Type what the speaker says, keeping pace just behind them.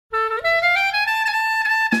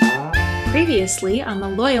Previously on the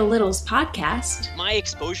Loyal Littles podcast. My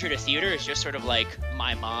exposure to theater is just sort of like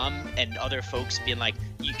my mom and other folks being like,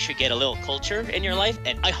 you should get a little culture in your life.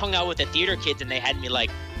 And I hung out with the theater kids and they had me like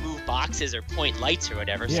move boxes or point lights or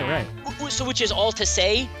whatever. Yeah, so, So which is all to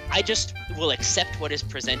say, I just will accept what is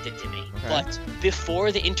presented to me. Okay. But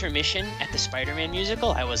before the intermission at the Spider-Man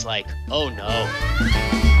musical, I was like, oh no. Oh,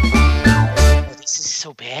 this is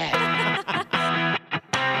so bad.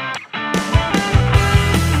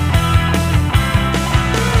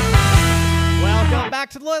 Welcome back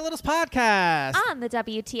to the Loyal Littles podcast. On the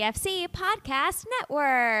WTFC Podcast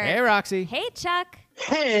Network. Hey, Roxy. Hey, Chuck.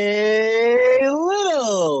 Hey,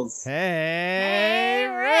 Littles! Hey,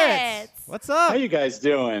 Ritz. Ritz. What's up? How you guys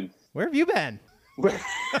doing? Where have you been? Oh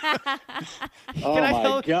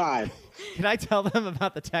my God. Can I tell them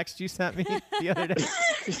about the text you sent me the other day?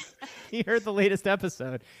 He heard the latest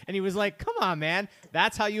episode, and he was like, come on, man.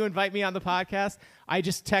 That's how you invite me on the podcast? I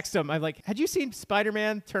just text him. I'm like, had you seen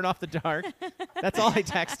Spider-Man Turn Off the Dark? That's all I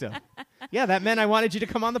text him. Yeah, that meant I wanted you to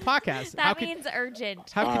come on the podcast. That means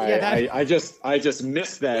urgent. I just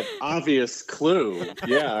missed that obvious clue.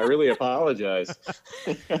 Yeah, I really apologize.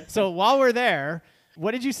 So while we're there,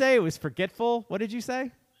 what did you say? It was forgetful? What did you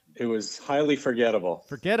say? It was highly forgettable.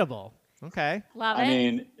 Forgettable. Okay. Love it. I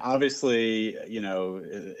mean, obviously, you know,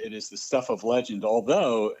 it is the stuff of legend.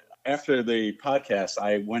 Although after the podcast,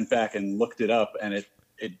 I went back and looked it up, and it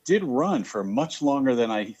did run for much longer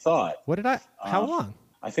than I thought. How long?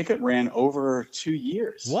 I think it ran over 2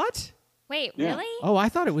 years. What? Wait, Yeah. really? Oh, I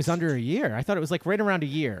thought it was under a year. I thought it was like right around a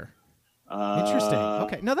year. Interesting.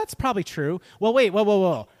 Okay. No, that's probably true. Well, wait.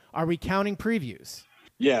 Whoa. Are we counting previews?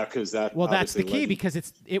 Yeah, because that. Well, that's the obviously key legend.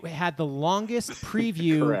 because it had the longest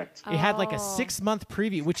preview. Correct. It had like a Oh. 6-month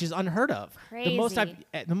preview, which is unheard of.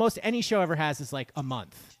 The most any show ever has is like a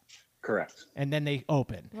month, Correct. and then they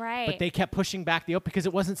open. Right. But they kept pushing back the open because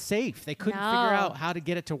it wasn't safe. They couldn't figure No. out how to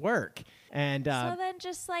get it to work. And So then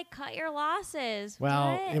just like cut your losses.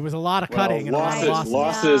 well, What? it was a lot of cutting and a lot of losses.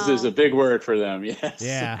 Losses No. is a big word for them. Yes.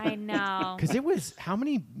 Yeah. I know. Because it was how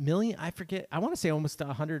many million? I forget. I want to say almost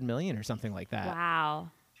 100 million or something like that.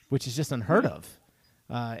 Wow. Which is just unheard of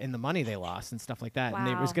in the money they lost and stuff like that. And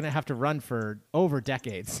it was Wow. going to have to run for over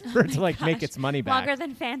decades for it to like make its money back. Longer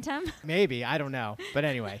than Phantom. Maybe. I don't know. But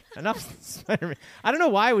anyway, enough Spider-Man. I don't know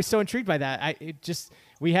why I was so intrigued by that.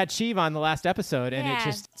 We had Sheev on the last episode, and Yeah. it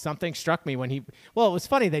just, something struck me when it was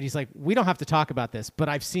funny that he's like, we don't have to talk about this, but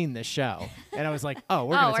I've seen this show. And I was like, oh,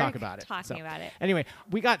 we're going to talk about it. Talking about it. Anyway,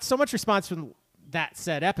 we got so much response from that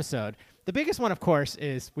said episode. The biggest one, of course,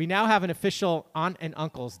 is we now have an official Aunt and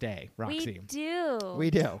Uncle's Day, Roxy. We do.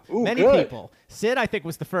 We do. Ooh, Many good. people. Sid, I think,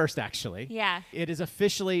 was the first, actually. Yeah. It is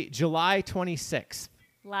officially July 26th.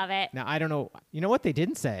 Love it. Now, I don't know. You know what they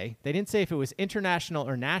didn't say? They didn't say if it was international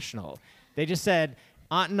or national. They just said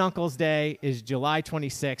Aunt and Uncle's Day is July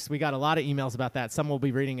 26th. We got a lot of emails about that. Some we'll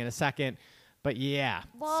be reading in a second. But yeah.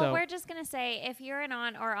 Well, so, we're just going to say if you're an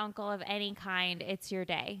aunt or uncle of any kind, it's your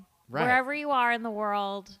day. Right. Wherever you are in the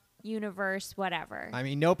world, universe, whatever. I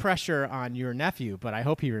mean, no pressure on your nephew, but I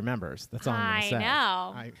hope he remembers. That's all I'm going to say. I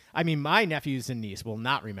know. I mean, my nephews and niece will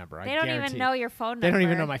not remember. They I don't guarantee. even know your phone number. They don't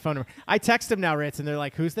even know my phone number. I text them now, Ritz, and they're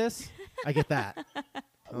like, who's this? I get that.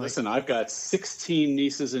 Listen, I've got 16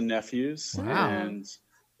 nieces and nephews Wow. and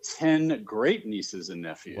 10 great nieces and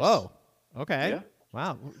nephews. Whoa. Okay. Yeah.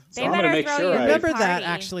 Wow. They So I'm gonna better make throw sure you a I- big Remember that party.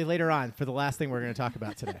 actually later on for the last thing we're going to talk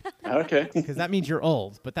about today, Okay. because that means you're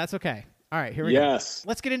old, but that's okay. All right, here we go. Yes.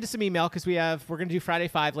 Let's get into some email because we're going to do Friday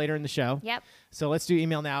 5 later in the show. Yep. So let's do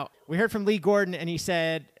email now. We heard from Lee Gordon, and he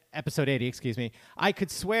said, episode 80, excuse me, I could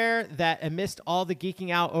swear that amidst all the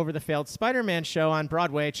geeking out over the failed Spider-Man show on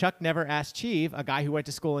Broadway, Chuck never asked Cheeve, a guy who went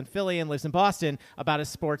to school in Philly and lives in Boston, about his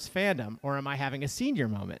sports fandom. Or am I having a senior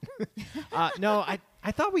moment? No,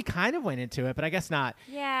 I thought we kind of went into it, but I guess not.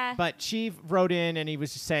 Yeah. But Cheeve wrote in, and he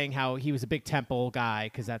was just saying how he was a big Temple guy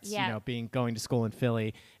because that's, Yeah. going to school in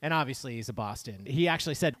Philly. And obviously he's a Boston. He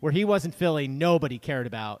actually said where he was in Philly, nobody cared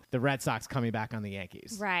about the Red Sox coming back on the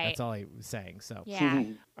Yankees. Right. That's all he was saying. So, Yeah. all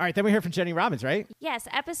right. Then we heard from Jenny Robbins, right? Yes,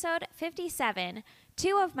 episode 57.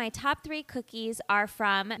 2 of my top 3 cookies are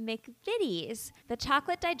from McVitie's. The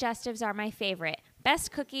chocolate digestives are my favorite.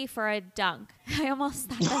 Best cookie for a dunk. I almost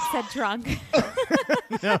thought that said drunk.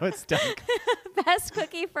 No, it's dunk. Best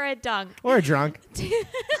cookie for a dunk. Or a drunk.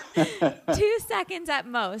 2 seconds at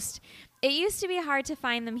most. It used to be hard to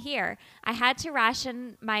find them here. I had to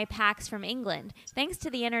ration my packs from England. Thanks to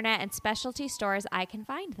the internet and specialty stores, I can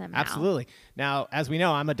find them now. Absolutely. Now, as we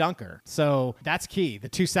know, I'm a dunker. So that's key. The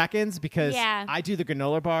 2 seconds, because I do the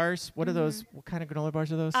granola bars. What are those? What kind of granola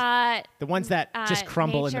bars are those? The ones that just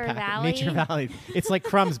crumble in the packet. Valley. Nature Valley. It's like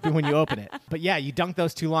crumbs when you open it. But yeah, you dunk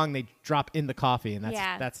those too long, they drop in the coffee, and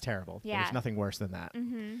that's terrible. Yeah. There's nothing worse than that.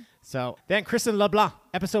 So then Kristen LeBlanc,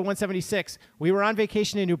 episode 176. We were on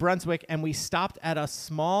vacation in New Brunswick, and we stopped at a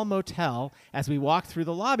small motel. As we walked through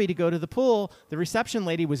the lobby to go to the pool, the reception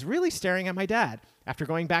lady was really staring at my dad. After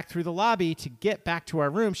going back through the lobby to get back to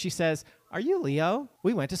our room, she says, "Are you Leo?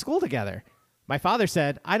 We went to school together." My father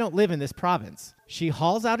said, "I don't live in this province." She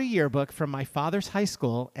hauls out a yearbook from my father's high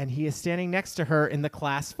school, and he is standing next to her in the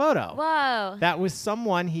class photo. Whoa. That was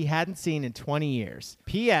someone he hadn't seen in 20 years.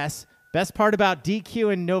 P.S. Best part about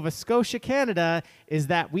DQ in Nova Scotia, Canada, is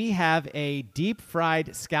that we have a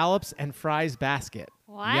deep-fried scallops and fries basket.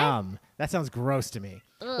 What? Yum. That sounds gross to me.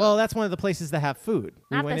 Ugh. Well, that's one of the places that have food.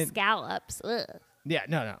 Not the scallops. Ugh. Yeah,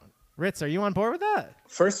 no. Ritz, are you on board with that?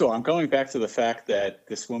 First of all, I'm going back to the fact that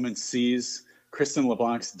this woman sees Kristen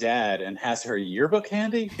LeBlanc's dad and has her yearbook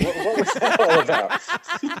handy. What was that all about?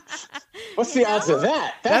 What's the odds of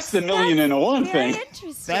that? That's the million and one very thing.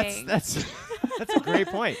 Interesting. That's a great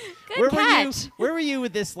point. Good catch. Where were you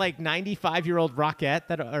with this 95-year-old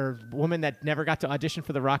Rockette or woman that never got to audition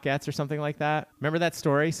for the Rockettes or something like that? Remember that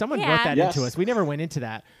story? Someone wrote that into us. We never went into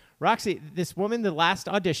that. Roxy, this woman, the last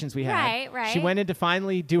auditions we had, right. She went in to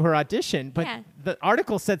finally do her audition, but the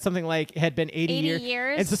article said something like it had been 80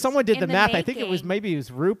 years. And so someone did the math. I think it was maybe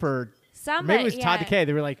Rupert. Maybe it was Todd Decay.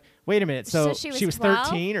 They were like, wait a minute. So she was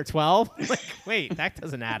 13 or 12? Like, wait, that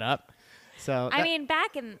doesn't add up. So I mean,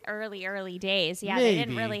 back in early days, they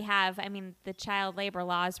didn't really have, the child labor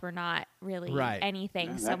laws were not really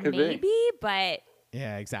anything. Yeah, so maybe, but...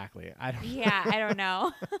 Yeah, exactly. I don't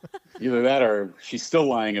know. Either that or she's still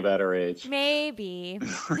lying about her age. Maybe.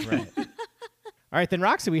 Right. All right, then,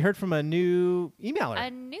 Roxy, we heard from a new emailer. A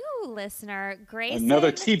new listener, Grayson.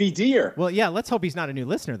 Another TBDer. Well, yeah, let's hope he's not a new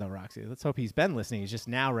listener, though, Roxy. Let's hope he's been listening. He's just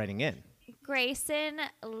now writing in. Grayson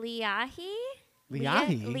Leahy.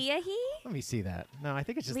 Leahy? Let me see that. No, I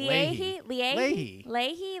think it's just Leahy.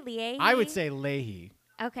 Leahy. I would say Leahy.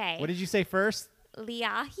 Okay. What did you say first?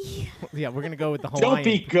 Leahy. Yeah, we're going to go with the Hawaiian. Don't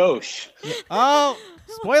be gauche. Yeah. Oh,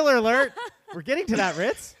 spoiler alert. We're getting to that,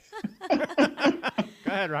 Ritz.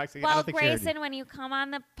 Go ahead, Roxy. Well, Grayson, when you come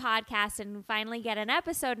on the podcast and finally get an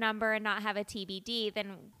episode number and not have a TBD,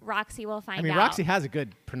 then Roxy will find out. Roxy has a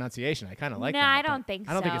good pronunciation. I kind of like that. No, I don't think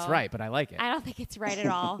so. I don't think it's right, but I like it. I don't think it's right at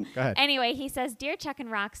all. Go ahead. Anyway, he says, "Dear Chuck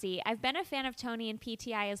and Roxy, I've been a fan of Tony and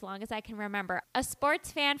PTI as long as I can remember. A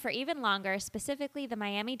sports fan for even longer, specifically the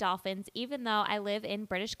Miami Dolphins, even though I live in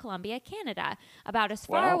British Columbia, Canada, about as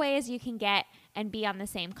far away as you can get and be on the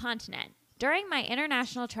same continent. During my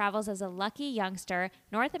international travels as a lucky youngster,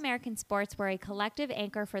 North American sports were a collective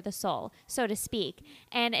anchor for the soul, so to speak,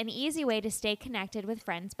 and an easy way to stay connected with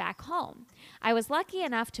friends back home. I was lucky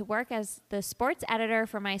enough to work as the sports editor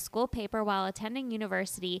for my school paper while attending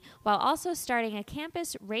university, while also starting a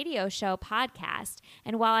campus radio show podcast.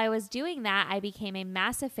 And while I was doing that, I became a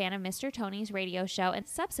massive fan of Mr. Tony's radio show and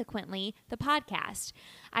subsequently the podcast.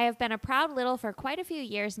 I have been a proud little for quite a few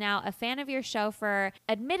years now, a fan of your show for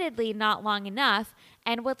admittedly not long enough,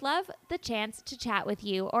 and would love the chance to chat with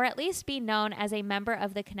you, or at least be known as a member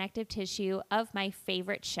of the connective tissue of my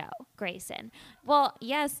favorite show, Grayson." Well,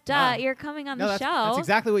 yes, you're coming on the show. That's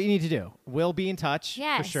exactly what you need to do. We'll be in touch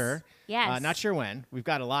for sure. Yes. Not sure when. We've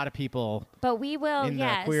got a lot of people but we will, in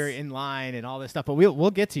the queer in line and all this stuff, but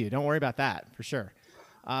we'll get to you. Don't worry about that for sure.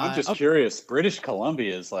 I'm just curious. British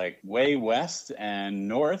Columbia is like way west and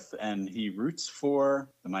north, and he roots for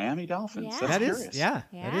the Miami Dolphins. Yeah.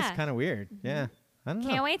 That is kind of weird. Mm-hmm. Yeah, I don't know.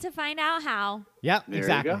 Can't wait to find out how. Yep,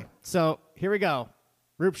 exactly. So here we go.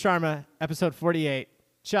 Roop Sharma, episode 48.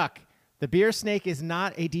 Chuck, the beer snake is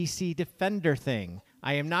not a DC Defender thing.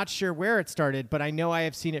 I am not sure where it started, but I know I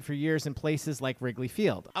have seen it for years in places like Wrigley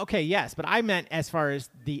Field. Okay, yes, but I meant as far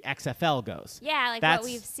as the XFL goes. Yeah, what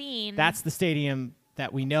we've seen. That's the stadium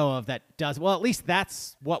that we know of that does, well, at least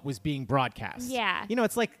that's what was being broadcast. Yeah.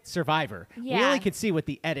 It's like Survivor. Yeah. We only can see what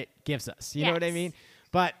the edit gives us. You know what I mean?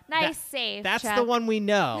 But nice save, that's Chuck. the one we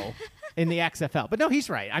know in the XFL. But no, he's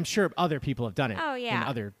right. I'm sure other people have done it in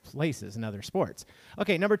other places, in other sports.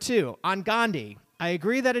 Okay, number 2, on Gandhi. I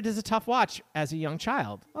agree that it is a tough watch as a young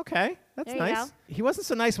child. Okay, that's nice. He wasn't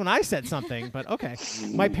so nice when I said something, but okay.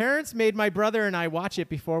 My parents made my brother and I watch it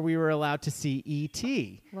before we were allowed to see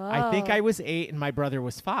E.T. Whoa. I think I was 8 and my brother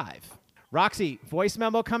was 5. Roxy, voice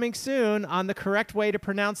memo coming soon on the correct way to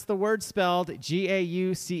pronounce the word spelled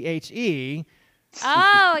Gauche.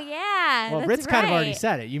 Oh, yeah. Well, that's Ritz right. kind of already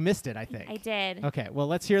said it. You missed it, I think. I did. Okay, well,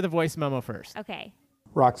 let's hear the voice memo first. Okay.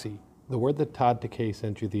 Roxy, the word that Todd Takei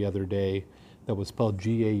sent you the other day that was spelled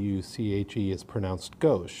Gauche is pronounced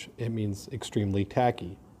gauche. It means extremely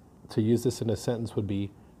tacky. To use this in a sentence would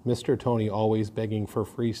be, Mr. Tony always begging for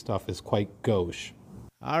free stuff is quite gauche.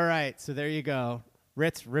 All right, so there you go.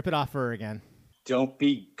 Ritz, rip it off for her again. Don't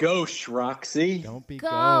be gauche, Roxy. Don't be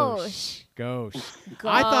Gauche. gauche. Gauche.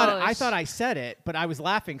 I thought I said it, but I was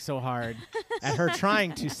laughing so hard at her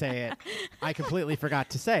trying to say it, I completely forgot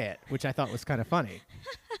to say it, which I thought was kind of funny.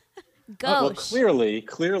 Gauche. Well,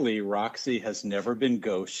 clearly, Roxy has never been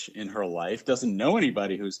gauche in her life, doesn't know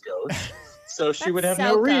anybody who's gauche, so she would have so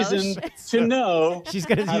no reason to know She's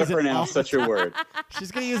gonna how to use it all pronounce such a word.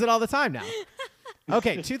 She's going to use it all the time now.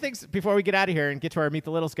 Okay, two things before we get out of here and get to our Meet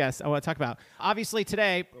the Littles guests I want to talk about. Obviously,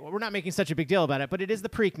 today, we're not making such a big deal about it, but it is the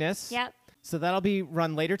Preakness. Yep. So that'll be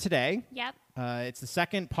run later today. Yep. It's the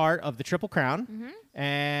second part of the Triple Crown. Mm-hmm.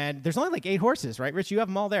 And there's only like 8 horses, right, Rich? You have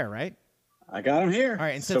them all there, right? I got them here. All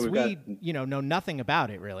right, and So since we've we know nothing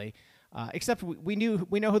about it, really, except we know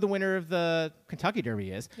who the winner of the Kentucky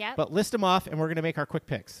Derby is. Yep. But list them off, and we're going to make our quick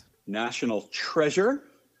picks. National Treasure,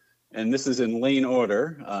 and this is in lane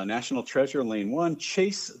order. National Treasure, lane 1.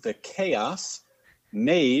 Chase the Chaos.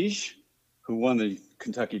 Mage, who won the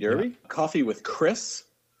Kentucky Derby. Yeah. Coffee with Chris,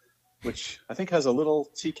 which I think has a little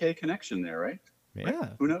TK connection there, right? Yeah. Right?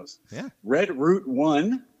 Who knows? Yeah. Red Route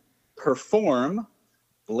 1. Perform.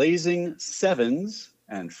 Blazing Sevens.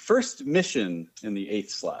 And First Mission in the 8th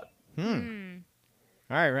slot.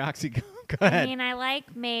 All right, Roxy, go I ahead. mean, I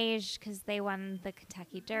like Mage because they won the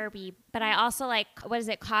Kentucky Derby, but I also like, what is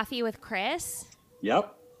it, Coffee with Chris?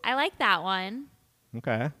 Yep. I like that one.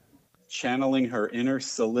 Okay. Channeling her inner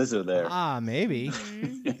Saliza there. Maybe.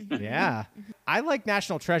 Yeah. I like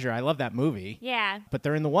National Treasure. I love that movie. Yeah. But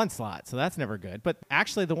they're in the 1 slot, so that's never good. But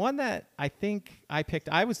actually, the one that I think I picked,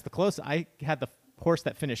 I was the closest. I had the horse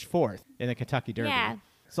that finished 4th in the Kentucky Derby. Yeah.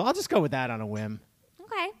 So I'll just go with that on a whim.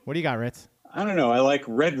 Okay. What do you got, Ritz? I don't know. I like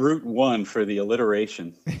Red Route 1 for the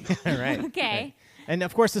alliteration. All right. Okay. And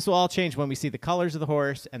of course, this will all change when we see the colors of the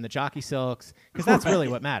horse and the jockey silks, because that's really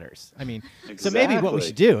what matters. I mean, so maybe what we Exactly.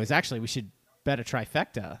 should do is actually we should bet a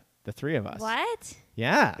trifecta, the 3 of us. What?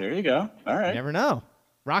 Yeah. There you go. All right. You never know.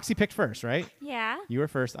 Roxy picked first, right? Yeah. You were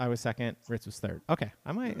first. I was second. Ritz was third. Okay.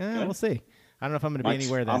 I might. We'll see. I don't know if I'm going to be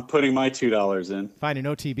anywhere that I'm putting my $2 in. find an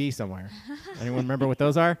OTB somewhere. Anyone remember what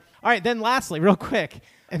those are? All right. Then lastly, real quick,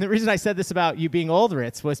 and the reason I said this about you being old,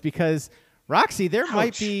 Ritz, was because Roxy, there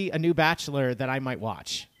might be a new Bachelor that I might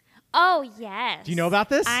watch. Oh, yes. Do you know about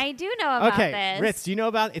this? I do know about Okay, this. Ritz, do you know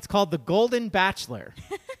about? It's called The Golden Bachelor.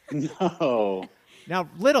 No. Now,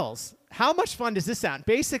 Littles, how much fun does this sound?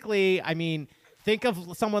 Basically, I mean, think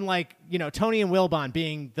of someone like, Tony and Wilbon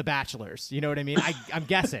being the bachelors. You know what I mean? I'm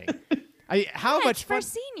guessing. How Yeah, much it's fun? for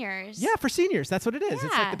seniors. Yeah, for seniors. That's what it is. It's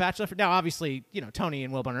like Yeah. the Bachelor. Now, obviously, Tony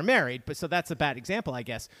and Wilbon are married, but so that's a bad example, I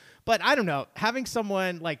guess. But I don't know. Having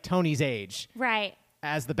someone like Tony's age Right.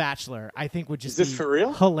 as the Bachelor, I think would just Is this be for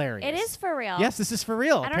real? hilarious. It is for real. Yes, this is for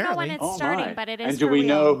real. I don't know apparently. when it's Oh, starting, my. but it is And do for we real.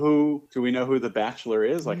 know who? Do we know who the Bachelor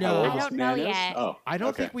is? Like No. how I old this don't know man yet. is? Oh, I don't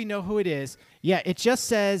okay. think we know who it is. Yeah, it just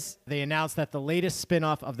says they announced that the latest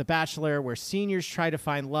spinoff of The Bachelor, where seniors try to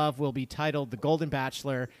find love, will be titled The Golden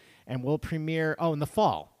Bachelor and will premiere in the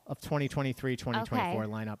fall of 2023-2024 Okay.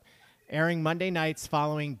 lineup, airing Monday nights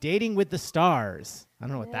following Dating with the Stars. I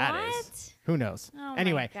don't know what that is. What? Who knows? Oh my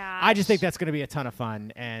Anyway, I just gosh. think that's going to be a ton of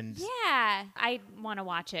fun. And Yeah. I want to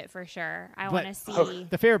watch it for sure. I But- want to see.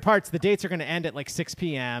 the favorite parts, the dates are going to end at like 6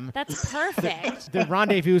 p.m. That's perfect. The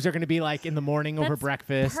rendezvous are going to be like in the morning over That's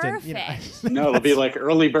breakfast. perfect. And, No, it'll be like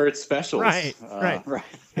early bird specials. Right, right.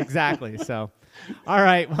 Exactly. So, all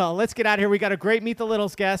right. Well, let's get out of here. We got a great Meet the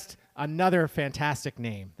Littles guest. Another fantastic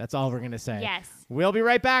name. That's all we're going to say. Yes. We'll be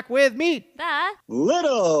right back with Meet. The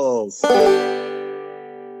Littles.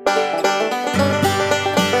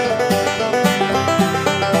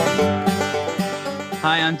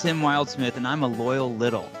 Hi, I'm Tim Wildsmith, and I'm a loyal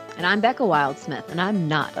little. And I'm Becca Wildsmith, and I'm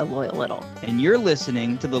not a loyal little. And you're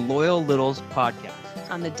listening to the Loyal Littles podcast.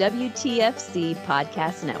 On the WTFC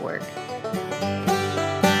Podcast Network.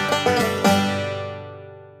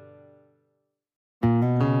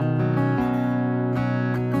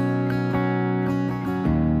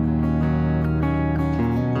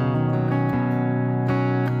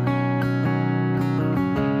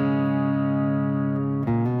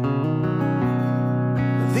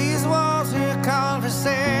 These walls hear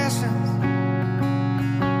conversations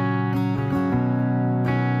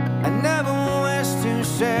I never wish to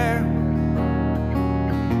share.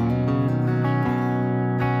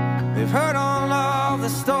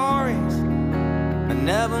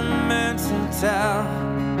 tell.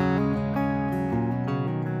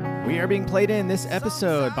 We are being played in this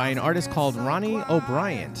episode by an artist called Ronnie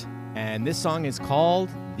O'Brien, and this song is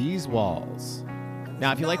called These Walls.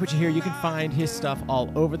 Now, if you like what you hear, you can find his stuff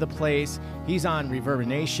all over the place. He's on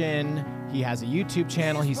Reverberation. He has a YouTube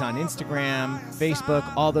channel. He's on Instagram, Facebook,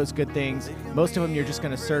 all those good things. Most of them, you're just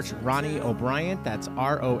going to search Ronnie O'Brien. That's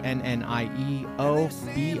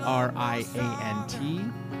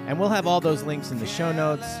RonnieOBriant. And we'll have all those links in the show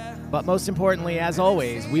notes. But most importantly, as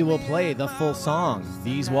always, we will play the full song,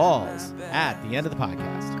 These Walls, at the end of the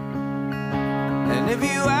podcast. And if you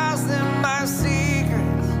ask them my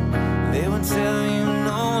secrets, they will tell you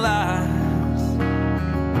no lies.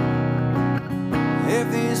 If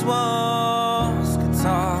these walls could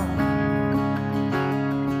talk.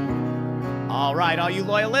 All right, all you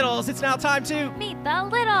loyal littles, it's now time to Meet the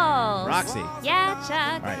Littles. Roxy. Yeah,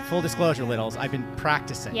 Chuck. All right, full disclosure, littles, I've been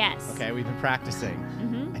practicing. Yes. Okay, we've been practicing.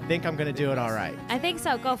 I think I'm going to do it all right. I think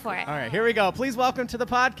so. Go for it. All right, here we go. Please welcome to the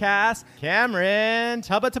podcast, Cameron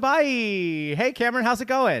Tabatabaie. Hey, Cameron, how's it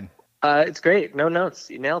going? It's great. No notes.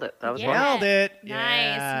 You nailed it. That was Yeah. wonderful. Nailed it. Nice.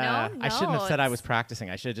 Yeah. No I shouldn't have said I notes. was practicing.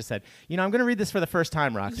 I should have just said, I'm going to read this for the first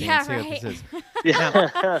time, Roxy, Yeah, and see what this right. is.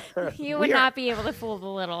 Yeah. You would not be able to fool the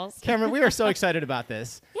Littles. Cameron, we are so excited about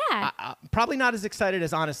this. Yeah. Probably not as excited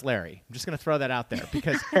as Honest Larry. I'm just going to throw that out there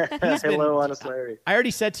because he's been, Hello, Honest Larry. I already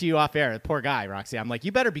said to you off air, the poor guy, Roxy, I'm like,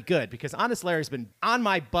 you better be good because Honest Larry's been on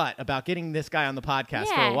my butt about getting this guy on the podcast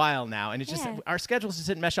for Yeah. a while now. And it's just, Yeah. our schedules just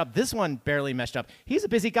didn't mesh up. This one barely meshed up. He's a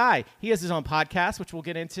busy guy. He has his own podcast, which we'll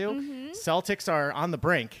get into. Celtics are on the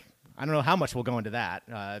brink. I don't know how much we'll go into that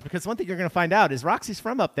because one thing you're going to find out is Roxy's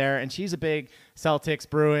from up there and she's a big Celtics,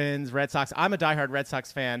 Bruins, Red Sox. I'm a diehard Red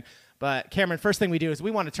Sox fan. But Cameron, first thing we do is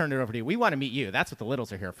we want to turn it over to you. We want to meet you. That's what the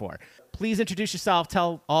Littles are here for. Please introduce yourself.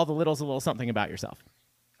 Tell all the Littles a little something about yourself.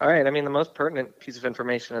 All right. I mean, the most pertinent piece of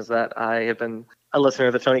information is that I have been a listener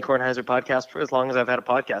of the Tony Kornheiser podcast for as long as I've had a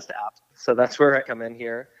podcast app. So that's where I come in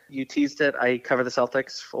here. You teased it. I cover the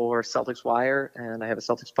Celtics for Celtics Wire, and I have a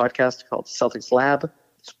Celtics podcast called Celtics Lab.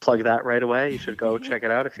 Just plug that right away. You should go check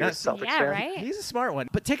it out if you're a Celtics fan. Right? He's a smart one.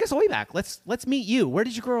 But take us way back. Let's meet you. Where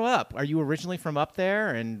did you grow up? Are you originally from up there?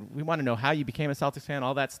 And we want to know how you became a Celtics fan,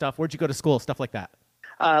 all that stuff. Where'd you go to school? Stuff like that.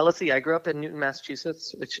 Let's see. I grew up in Newton,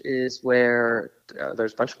 Massachusetts, which is where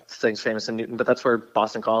there's a bunch of things famous in Newton, but that's where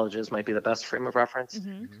Boston College is, might be the best frame of reference.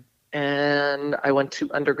 And I went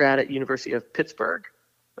to undergrad at University of Pittsburgh,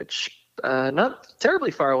 which not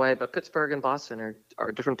terribly far away, but Pittsburgh and Boston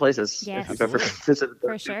are different places. Yes. If you've ever visited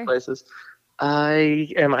For those two sure. places. I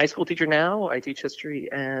am a high school teacher now. I teach history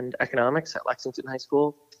and economics at Lexington High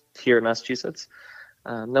School here in Massachusetts.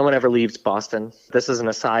 No one ever leaves Boston. This is an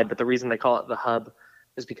aside, but the reason they call it the hub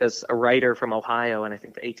is because a writer from Ohio in I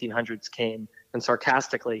think the 1800s came and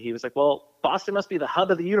sarcastically he was like, well, Boston must be the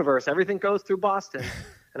hub of the universe. Everything goes through Boston.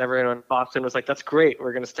 And everyone in Boston was like, that's great.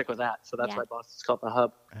 We're going to stick with that. So that's why Boston's called the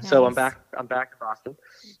hub. So I'm back to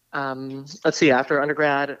Boston. Let's see. After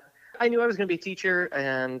undergrad, I knew I was going to be a teacher.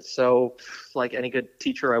 And so like any good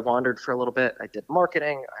teacher, I wandered for a little bit. I did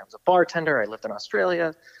marketing. I was a bartender. I lived in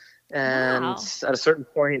Australia. And at a certain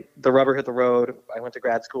point, the rubber hit the road. I went to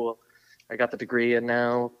grad school. I got the degree. And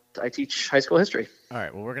now I teach high school history. All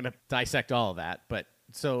right. Well, we're going to dissect all of that. But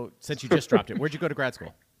so since you just dropped it, where'd you go to grad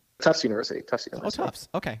school? Tufts University. Oh, Tufts.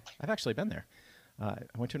 Okay. I've actually been there. I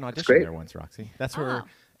went to an audition there once, Roxy. That's where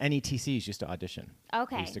NETCs used to audition.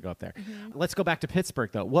 Okay. I used to go up there. Let's go back to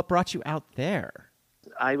Pittsburgh, though. What brought you out there?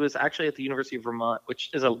 I was actually at the University of Vermont,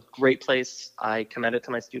 which is a great place. I commend it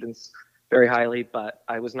to my students very highly, but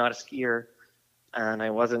I was not a skier, and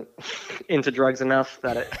I wasn't into drugs enough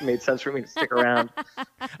that it made sense for me to stick around.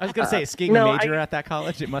 I was going to say, is skiing a major at that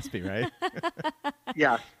college? It must be, right?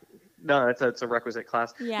 Yeah. No, it's a requisite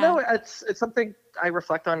class. Yeah. No, it's something I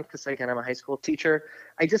reflect on because, again, I'm a high school teacher.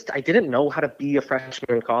 I didn't know how to be a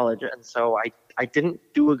freshman in college, and so I didn't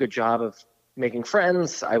do a good job of making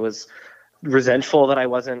friends. I was resentful that I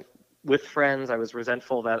wasn't with friends. I was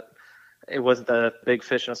resentful that it wasn't the big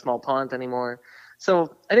fish in a small pond anymore.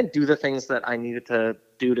 So I didn't do the things that I needed to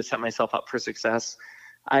do to set myself up for success.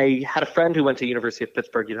 I had a friend who went to University of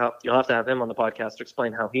Pittsburgh. You'll have to have him on the podcast to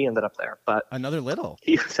explain how he ended up there. But another little.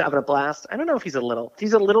 He was having a blast. I don't know if he's a little.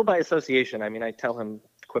 He's a little by association. I mean, I tell him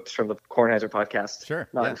quips from the Kornheiser podcast. Sure.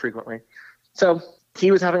 Not infrequently. So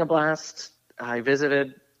he was having a blast. I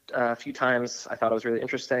visited a few times. I thought it was really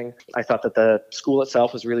interesting. I thought that the school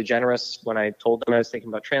itself was really generous when I told them I was thinking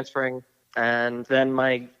about transferring. And then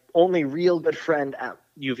my only real good friend at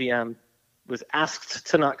UVM was asked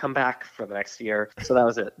to not come back for the next year. So that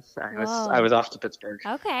was it. I was off to Pittsburgh.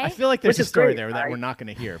 Okay. I feel like there's a story great. there that we're not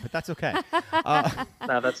going to hear, but that's okay.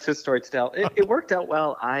 No, that's his story to tell. It worked out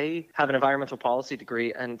well. I have an environmental policy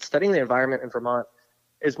degree, and studying the environment in Vermont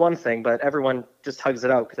is one thing, but everyone just hugs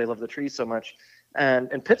it out because they love the trees so much.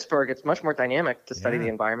 And in Pittsburgh, it's much more dynamic to study the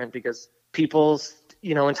environment because people's,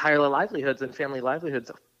 entire livelihoods and family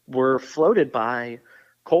livelihoods were floated by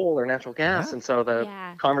coal or natural gas. And so the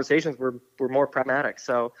conversations were more pragmatic.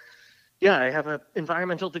 So, I have an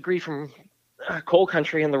environmental degree from coal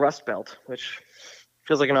country in the Rust Belt, which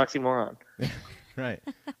feels like an oxymoron. Right.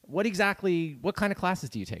 What kind of classes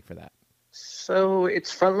do you take for that? So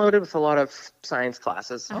it's front loaded with a lot of science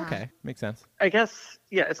classes. Okay. Makes sense. I guess,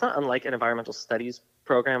 it's not unlike an environmental studies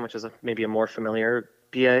program, which is maybe a more familiar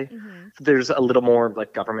BA. There's a little more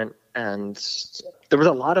like government, and there was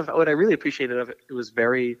a lot of what I really appreciated of it. It was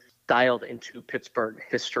very dialed into Pittsburgh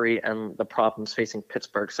history and the problems facing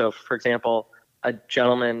Pittsburgh. So, for example, a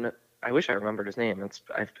gentleman, I wish I remembered his name.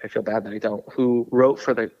 I feel bad that I don't. Who wrote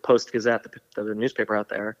for the Post-Gazette, the newspaper out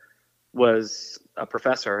there, was a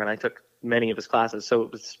professor, and I took many of his classes. So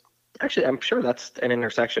it was actually, I'm sure that's an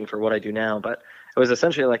intersection for what I do now, but it was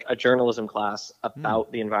essentially like a journalism class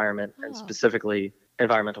about the environment and specifically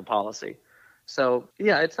environmental policy. So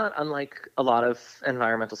it's not unlike a lot of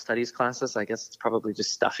environmental studies classes. I guess it's probably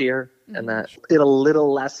just stuffier and that it's a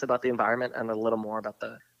little less about the environment and a little more about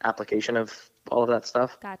the application of all of that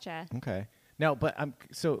stuff. Gotcha. Okay. Now, but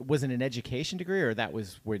so was it an education degree, or that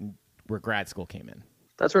was where grad school came in?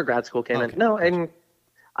 That's where grad school came in. No, and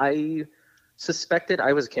I suspected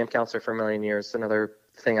I was a camp counselor for a million years. Another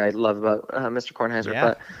thing I love about Mr. Kornheiser.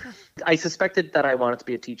 But I suspected that I wanted to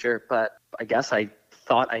be a teacher, but I guess I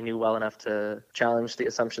thought I knew well enough to challenge the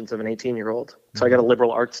assumptions of an 18-year-old. So I got a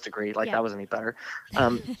liberal arts degree. That was any better.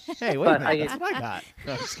 Hey, wait a minute. That's what I got.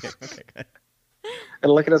 No, I'm just kidding. Okay, good.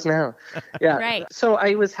 And look at us now. Yeah. Right. So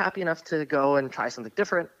I was happy enough to go and try something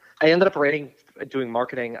different. I ended up doing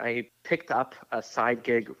marketing. I picked up a side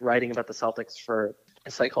gig writing about the Celtics for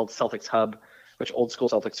a site called Celtics Hub, which old school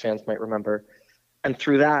Celtics fans might remember. And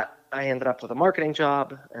through that, I ended up with a marketing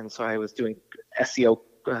job. And so I was doing SEO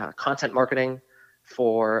content marketing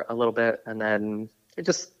for a little bit. And then it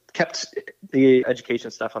just kept the education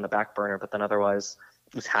stuff on the back burner, but then otherwise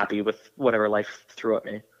was happy with whatever life threw at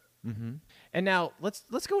me. Mm-hmm. And now let's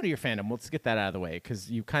go into your fandom. Let's get that out of the way,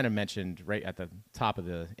 because you kind of mentioned right at the top of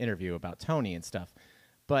the interview about Tony and stuff.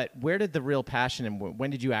 But where did the real passion and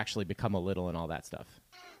when did you actually become a Little and all that stuff?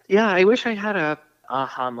 Yeah, I wish I had a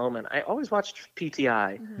aha moment. I always watched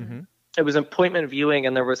PTI. Mm-hmm. It was appointment viewing,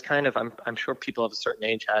 and there was kind of, I'm sure people of a certain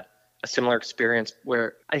age had a similar experience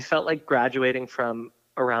where I felt like graduating from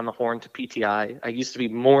Around the Horn to PTI. I used to be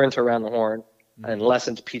more into Around the Horn and less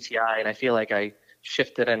into PTI, and I feel like I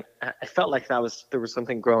shifted, and I felt like there was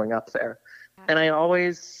something growing up there. And I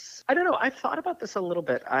don't know, I've thought about this a little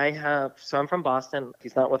bit. So I'm from Boston.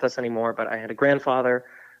 He's not with us anymore, but I had a grandfather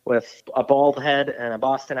with a bald head and a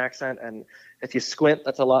Boston accent, and if you squint,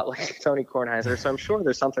 that's a lot like Tony Kornheiser, so I'm sure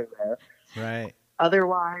there's something there. Right.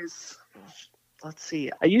 Otherwise, let's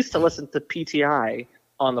see. I used to listen to PTI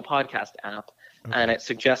on the podcast app, and it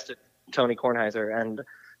suggested Tony Kornheiser, and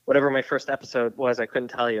whatever my first episode was, I couldn't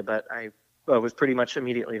tell you, but I was pretty much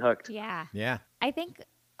immediately hooked. Yeah. Yeah. I think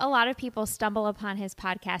a lot of people stumble upon his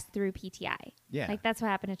podcast through PTI. Yeah. Like that's what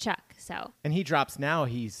happened to Chuck. So. And he drops now.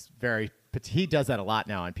 He does that a lot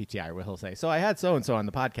now on PTI, where he'll say, "So I had so and so on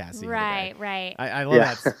the podcast." Right. Right. I love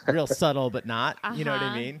that. It's real subtle, but not. You know what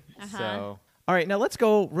I mean? So. All right, now let's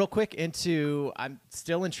go real quick into, I'm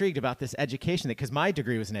still intrigued about this education thing, because my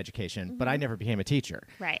degree was in education, but I never became a teacher.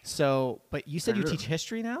 Right. So, but you said you teach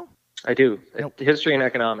history now? I do. History and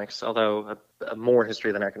economics, although more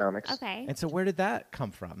history than economics. Okay. And so where did that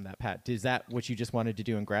come from, is that what you just wanted to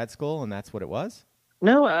do in grad school, and that's what it was?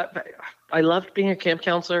 No, I loved being a camp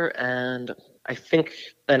counselor, and I think,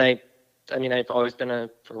 I've always been a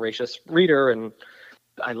voracious reader, and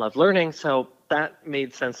I love learning, so that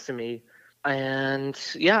made sense to me. And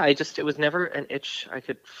it was never an itch I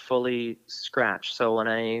could fully scratch. So when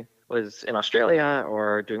I was in Australia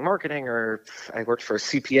or doing marketing, or I worked for a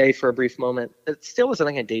CPA for a brief moment, it still was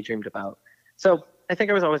something I daydreamed about. So I think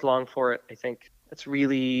I was always long for it. I think it's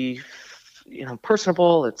really,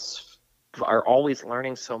 personable. Are always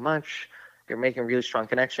learning so much. You're making really strong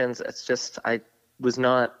connections. It's just, I was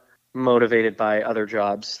not motivated by other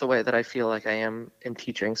jobs the way that I feel like I am in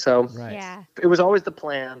teaching. So it was always the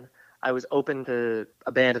plan. I was open to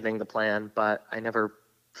abandoning the plan, but I never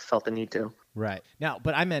felt the need to. Right. Now,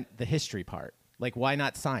 but I meant the history part. Like, why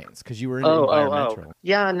not science? Because you were in environmental.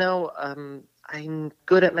 Yeah, no, I'm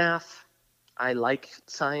good at math. I like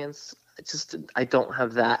science. I don't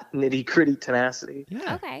have that nitty gritty tenacity.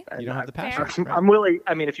 Yeah. Okay. You don't have the passion. I'm willing.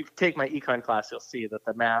 I mean, if you take my econ class, you'll see that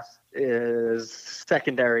the math is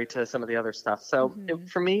secondary to some of the other stuff. So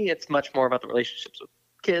for me, it's much more about the relationships with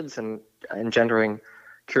kids and engendering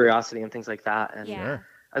curiosity and things like that. And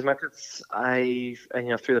as much as I,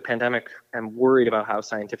 through the pandemic, am worried about how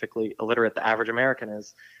scientifically illiterate the average American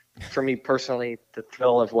is, for me personally, the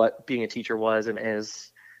thrill of what being a teacher was and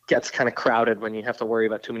is gets kind of crowded when you have to worry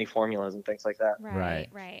about too many formulas and things like that. Right.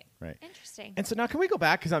 Interesting. And so now can we go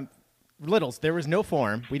back? Because I'm Littles, there was no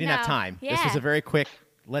form. We didn't have time. Yeah. This was a very quick,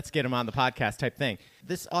 let's get him on the podcast type thing.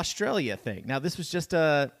 This Australia thing. Now, this was just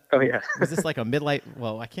a... Oh, yeah. Was this like a midlife...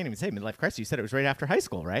 Well, I can't even say midlife crisis. You said it was right after high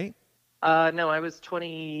school, right? No, I was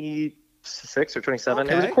 26 or 27.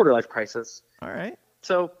 Okay. It was a quarter life crisis. All right.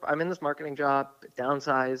 So I'm in this marketing job,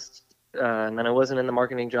 downsized, and then I wasn't in the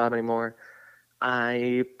marketing job anymore.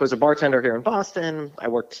 I was a bartender here in Boston. I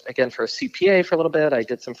worked again for a CPA for a little bit. I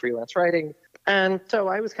did some freelance writing. And so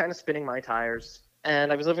I was kind of spinning my tires.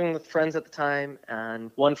 And I was living with friends at the time. And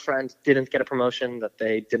one friend didn't get a promotion that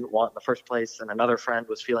they didn't want in the first place. And another friend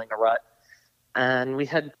was feeling a rut. And we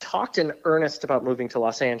had talked in earnest about moving to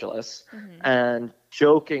Los Angeles and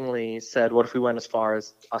jokingly said, what if we went as far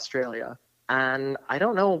as Australia? And I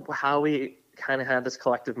don't know how we kind of had this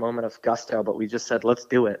collective moment of gusto, but we just said, let's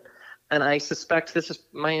do it. And I suspect this is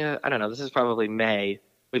this is probably May.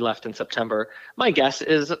 We left in September. My guess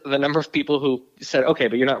is the number of people who said, okay,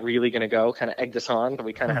 but you're not really going to go, kind of egged us on, but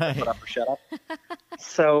we kind of had to put up or shut up.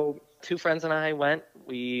 So 2 friends and I went.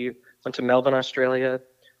 We went to Melbourne, Australia,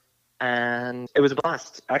 and it was a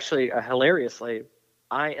blast. Actually, hilariously,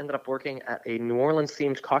 I ended up working at a New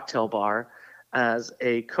Orleans-themed cocktail bar as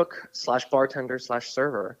a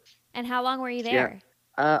cook/bartender/server. And how long were you there?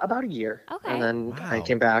 Yeah. About a year. Okay. And then I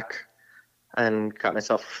came back and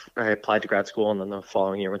I applied to grad school, and then the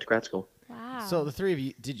following year went to grad school. Wow. So the 3 of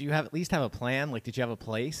you, did you at least have a plan? Like, did you have a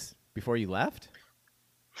place before you left?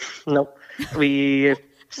 Nope. We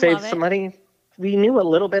saved some money. We knew a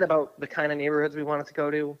little bit about the kind of neighborhoods we wanted to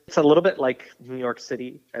go to. It's a little bit like New York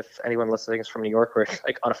City. If anyone listening is from New York, where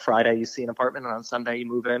like on a Friday you see an apartment and on Sunday you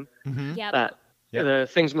move in. Yep. The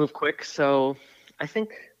things move quick. So I think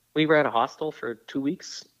we were at a hostel for 2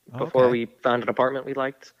 weeks before we found an apartment we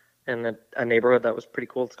liked in a neighborhood that was pretty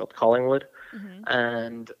cool. It's called Collingwood.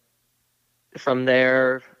 And from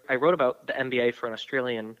there, I wrote about the MBA for an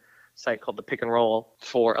Australian site called the Pick and Roll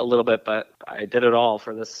for a little bit, but I did it all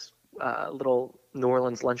for this little New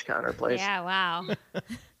Orleans lunch counter place. Yeah, wow.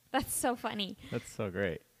 That's so funny. That's so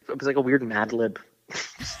great. It was like a weird Mad Lib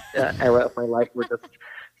era of my life with just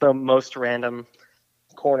the most random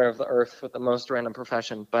corner of the earth with the most random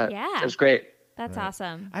profession, but it was great. That's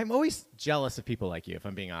awesome. I'm always jealous of people like you, if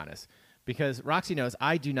I'm being honest, because Roxy knows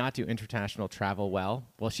I do not do international travel well.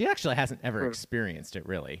 Well, she actually hasn't ever experienced it,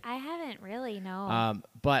 really. I haven't really, no.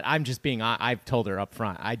 But I'm just being, I've told her up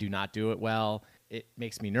front, I do not do it well. It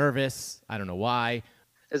makes me nervous. I don't know why.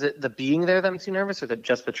 Is it the being there that makes you nervous, or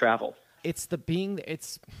just the travel? It's the being,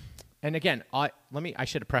 and again, I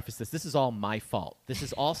should have prefaced this. This is all my fault. This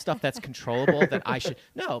is all stuff that's controllable that I should,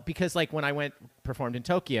 no, because like when I performed in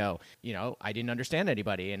Tokyo, I didn't understand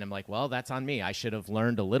anybody. And I'm like, well, that's on me. I should have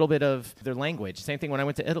learned a little bit of their language. Same thing when I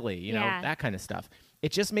went to Italy, that kind of stuff.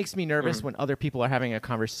 It just makes me nervous when other people are having a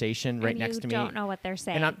conversation right next to me. You don't know what they're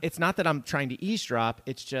saying. And it's not that I'm trying to eavesdrop.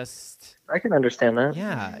 It's just. I can understand that.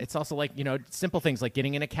 Yeah. It's also like, simple things like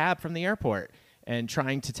getting in a cab from the airport and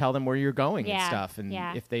trying to tell them where you're going and stuff. And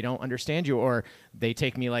if they don't understand you, or they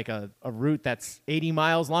take me like a route that's 80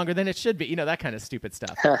 miles longer than it should be, that kind of stupid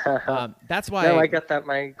stuff. That's why. No, I get that.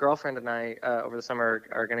 My girlfriend and I over the summer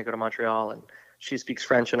are going to go to Montreal, and she speaks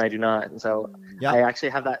French and I do not. And so I actually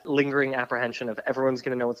have that lingering apprehension of everyone's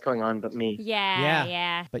going to know what's going on but me.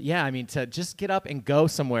 Yeah. But yeah, I mean, to just get up and go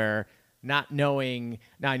somewhere not knowing,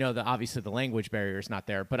 now I know that obviously the language barrier is not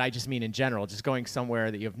there, but I just mean in general, just going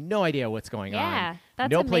somewhere that you have no idea what's going on. Yeah,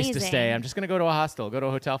 that's no place to amazing. stay. I'm just going to go to a hostel, go to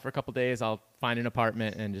a hotel for a couple days. I'll find an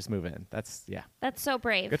apartment and just move in. That's so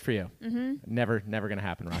brave. Good for you. Mm-hmm. Never going to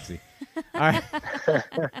happen, Roxy. All right. All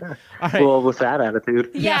right. Well, with that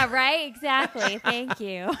attitude. Yeah, right? Exactly. Thank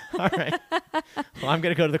you. All right. Well, I'm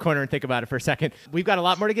going to go to the corner and think about it for a second. We've got a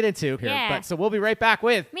lot more to get into here, but so we'll be right back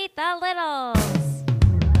with Meet the Littles.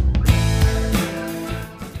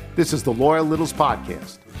 This is the Loyal Littles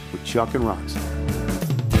Podcast with Chuck and Roxy.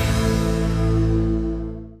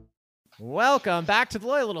 Welcome back to the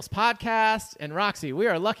Loyal Littles Podcast. And Roxy, we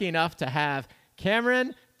are lucky enough to have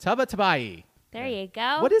Cameron Tabatabaie. There you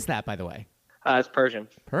go. What is that, by the way? It's Persian.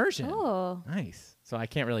 Persian. Oh. Nice. So I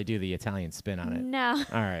can't really do the Italian spin on it. No.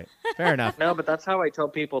 All right. Fair enough. No, but that's how I tell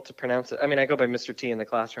people to pronounce it. I mean, I go by Mr. T in the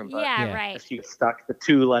classroom, but Yeah, right. if you get stuck the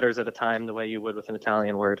 2 letters at a time the way you would with an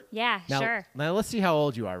Italian word. Yeah, sure. Now let's see how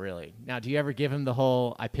old you are, really. Now, do you ever give him the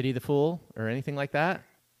whole "I pity the fool" or anything like that?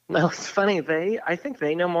 No, it's funny. I think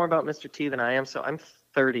they know more about Mr. T than I am. So I'm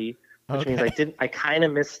 30, which means I kind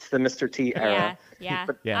of missed the Mr. T era. Yeah.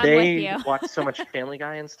 But I'm they with you. watch so much Family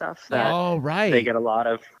Guy and stuff that Oh, right. they get a lot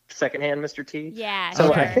of secondhand Mr. T. Yeah. So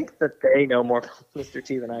sure. I think that they know more about Mr.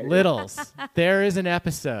 T than I do. Littles, there is an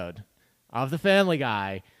episode of The Family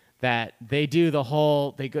Guy that they do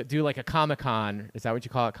do like a Comic-Con. Is that what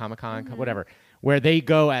you call it? Comic-Con? Whatever. Where they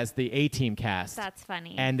go as the A-Team cast. That's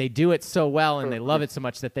funny. And they do it so well and they love it so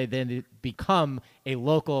much that they then become a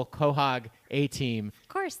local Quahog A-Team. Of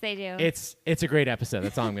course they do. It's a great episode.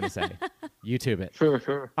 That's all I'm going to say. YouTube it.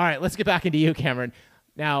 All right, let's get back into you, Cameron.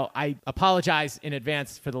 Now, I apologize in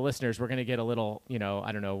advance for the listeners. We're going to get a little,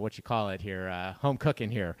 I don't know what you call it here, home cooking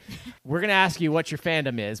here. We're going to ask you what your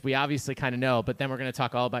fandom is. We obviously kind of know, but then we're going to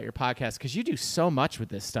talk all about your podcast because you do so much with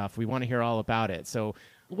this stuff. We want to hear all about it. So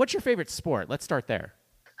what's your favorite sport? Let's start there.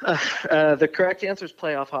 The correct answer is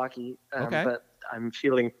playoff hockey, Okay. but I'm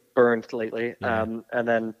feeling burned lately. Yeah. And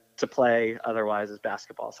then to play otherwise is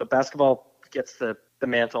basketball. So basketball gets the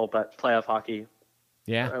mantle, but playoff hockey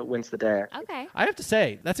wins the day. Okay. I have to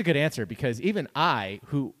say, that's a good answer because even I,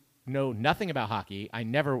 who know nothing about hockey, I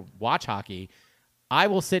never watch hockey, I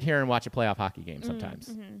will sit here and watch a playoff hockey game sometimes.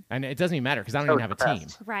 Mm-hmm. And it doesn't even matter because I don't even have a team.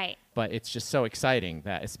 Right. But it's just so exciting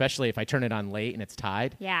that, especially if I turn it on late and it's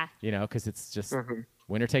tied. Yeah. Because it's just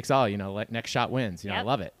winner takes all. Next shot wins. I Yep.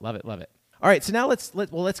 love it. All right, so now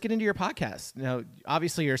let's get into your podcast. Now,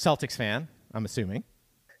 obviously, you're a Celtics fan, I'm assuming.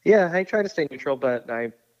 Yeah, I try to stay neutral, but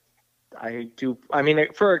I do. I mean,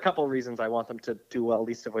 for a couple of reasons, I want them to do well.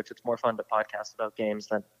 Least of which, it's more fun to podcast about games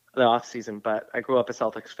than the off season. But I grew up a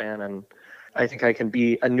Celtics fan, and I think I can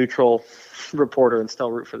be a neutral reporter and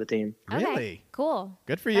still root for the team. Okay. Really? Cool.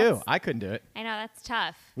 Good for you. I couldn't do it. I know, that's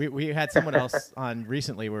tough. We had someone else on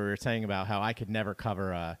recently where we were saying about how I could never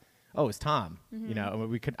cover it was Tom.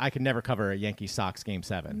 I could never cover a Yankees Sox Game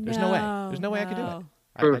 7. There's no way. There's no way I could do it.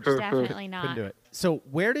 I just Definitely not. couldn't do it. So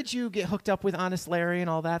where did you get hooked up with Honest Larry and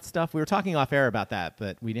all that stuff? We were talking off air about that,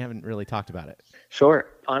 but we haven't really talked about it. Sure.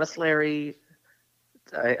 Honest Larry,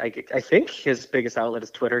 I think his biggest outlet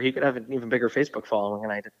is Twitter. He could have an even bigger Facebook following,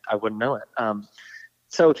 and I wouldn't know it.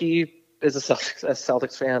 So he is a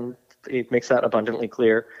Celtics fan. He makes that abundantly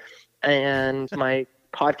clear. And my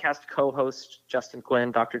podcast co-host,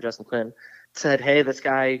 Dr. Justin Quinn, said, hey, this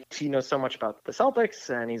guy, he knows so much about the Celtics,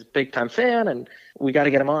 and he's a big-time fan, and we got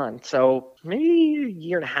to get him on. So maybe a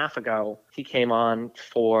year and a half ago, he came on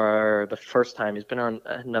for the first time. He's been on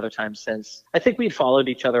another time since. I think we'd followed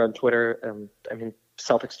each other on Twitter.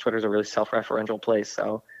 Celtics Twitter is a really self-referential place,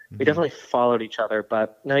 so we definitely followed each other.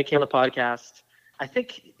 But now he came on the podcast. I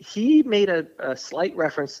think he made a slight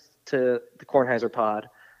reference to the Kornheiser pod,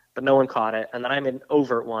 but no one caught it. And then I made an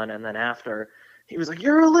overt one, and then after, he was like,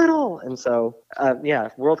 you're a little. And so,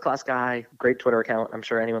 world-class guy, great Twitter account. I'm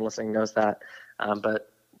sure anyone listening knows that.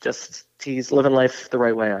 But just he's living life the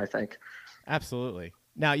right way, I think. Absolutely.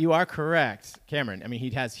 Now, you are correct, Cameron. I mean, he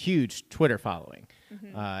has huge Twitter following,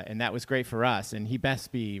 and that was great for us. And he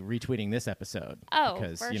best be retweeting this episode. Oh,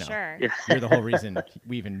 because, for sure. You're the whole reason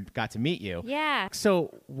we even got to meet you. Yeah.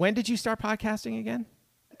 So when did you start podcasting again?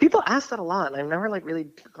 People ask that a lot, and I've never really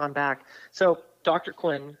gone back. So Dr.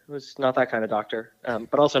 Quinn, who's not that kind of doctor,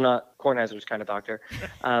 but also not Kornheiser's kind of doctor,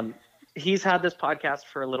 he's had this podcast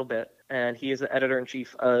for a little bit, and he is the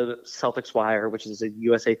editor-in-chief of Celtics Wire, which is a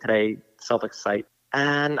USA Today Celtics site.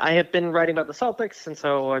 And I have been writing about the Celtics, and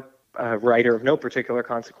so a writer of no particular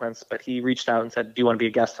consequence, but he reached out and said, do you want to be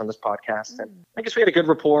a guest on this podcast? And I guess we had a good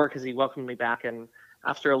rapport because he welcomed me back, and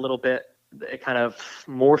after a little bit, it kind of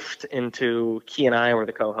morphed into Key and I were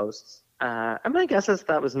the co-hosts. And my guess is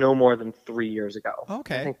that was no more than 3 years ago.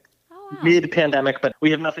 Okay. I think mid-pandemic, but we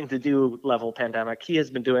have nothing to do level pandemic. He has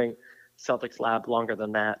been doing Celtics Lab longer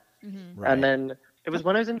than that. Right. And then it was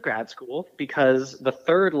when I was in grad school, because the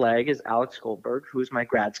third leg is Alex Goldberg, who's my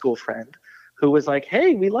grad school friend, who was like,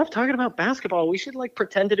 hey, we love talking about basketball. We should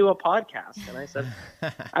pretend to do a podcast. And I said,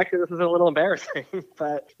 actually, this is a little embarrassing,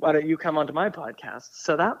 but why don't you come onto my podcast?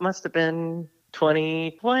 So that must have been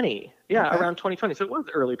 2020. Yeah, Okay. around 2020. So it was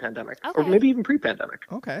early pandemic, or Okay. maybe even pre-pandemic.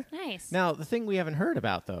 Okay. Nice. Now, the thing we haven't heard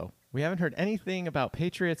about, though, we haven't heard anything about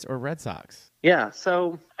Patriots or Red Sox. Yeah,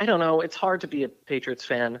 so I don't know. It's hard to be a Patriots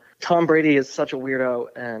fan. Tom Brady is such a weirdo,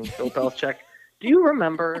 and Bill Belichick. Do you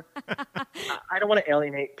remember? I don't want to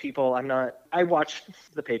alienate people. I watch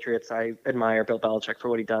the Patriots. I admire Bill Belichick for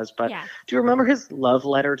what he does. But Yeah. do you remember his love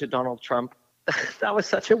letter to Donald Trump? That was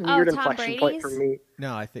such a weird Tom inflection point for Brady's? me.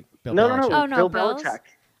 No, I think Bill No, Belichick. no, Oh, no, Bill Bill's? Belichick.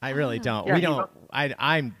 I really don't. Yeah, We he don't.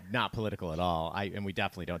 I'm not political at all. And we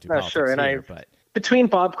definitely don't do politics sure, and here. But between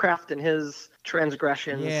Bob Kraft and his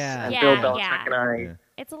transgressions Yeah. and Yeah, Bill Belichick yeah. and I Yeah.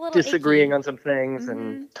 It's a little disagreeing icky. on some things,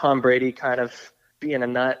 and Tom Brady kind of being a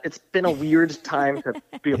nut. It's been a weird time to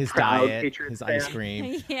be a his proud diet, Patriots his fan. ice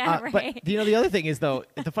cream. Yeah, right. But the other thing is though,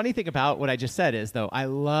 the funny thing about what I just said is though, I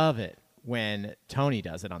love it when Tony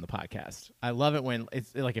does it on the podcast. I love it when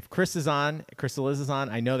it's like if Crystal Liz is on,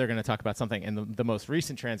 I know they're going to talk about something. And the most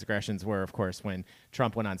recent transgressions were, of course, when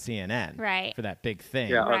Trump went on CNN for that big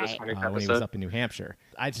thing when he was up in New Hampshire.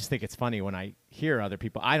 I just think it's funny when I hear other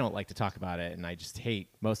people. I don't like to talk about it, and I just hate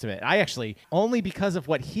most of it. I actually, only because of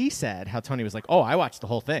what he said, how Tony was like, oh, I watched the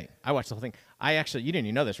whole thing. I actually, you didn't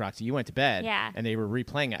even know this, Roxy. You went to bed, and they were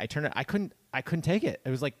replaying it. I turned it. I couldn't take it.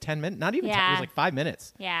 It was like 10 minutes, not even 10, it was like 5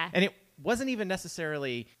 minutes. Yeah. And it wasn't even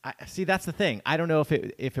necessarily, see, that's the thing. I don't know if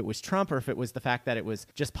it was Trump or if it was the fact that it was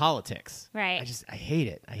just politics. Right. I hate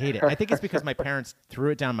it. I think it's because my parents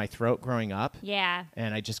threw it down my throat growing up. Yeah.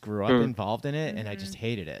 And I just grew up involved in it, and I just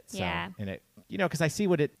hated it. So, and it, because I see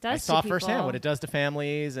what it does I saw to firsthand people. what it does to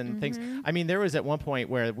families and things. I mean, there was at one point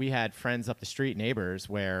where we had friends up the street, neighbors,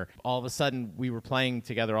 where all of a sudden we were playing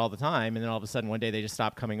together all the time, and then all of a sudden one day they just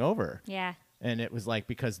stopped coming over. Yeah. And it was like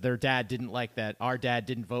because their dad didn't like that our dad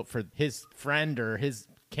didn't vote for his friend or his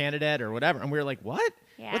candidate or whatever. And we were like, what?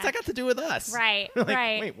 Yeah. What's that got to do with us? Right, Like,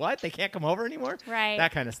 right. Wait, what? They can't come over anymore? Right.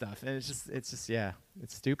 That kind of stuff. And it's just, yeah,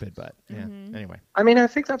 it's stupid, but yeah. Anyway. I mean, I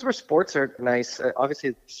think that's where sports are nice.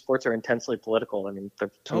 Obviously, sports are intensely political. I mean,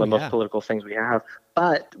 they're some of the most political things we have.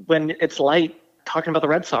 But when it's light, talking about the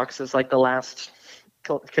Red Sox is like the last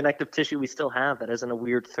connective tissue we still have that isn't a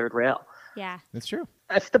weird third rail. Yeah. That's true.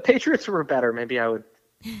 If the Patriots were better, maybe I would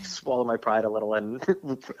swallow my pride a little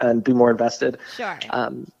and be more invested. Sure.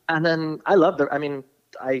 And then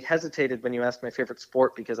I hesitated when you asked my favorite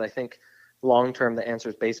sport because I think long term the answer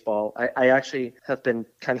is baseball. I actually have been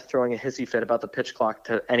kind of throwing a hissy fit about the pitch clock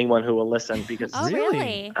to anyone who will listen because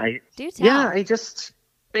really? Do tell. Yeah,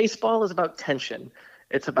 baseball is about tension.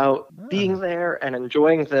 It's about being there and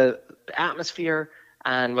enjoying the atmosphere.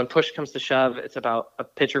 And when push comes to shove, it's about a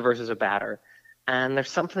pitcher versus a batter. And there's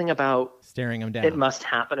something about staring them down. It must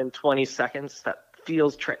happen in 20 seconds that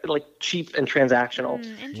feels like cheap and transactional.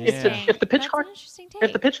 If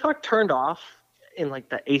the pitch clock turned off in like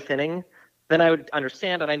the 8th inning, then I would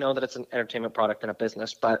understand. And I know that it's an entertainment product and a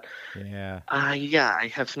business, but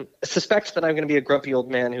I suspect that I'm going to be a grumpy old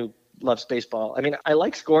man who loves baseball. I mean, I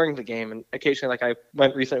like scoring the game, and occasionally, like I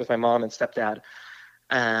went recently with my mom and stepdad,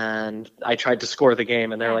 and I tried to score the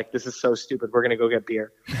game, and they're like, "This is so stupid. We're going to go get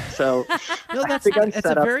beer." So that's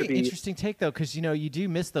a very interesting take, though, because you do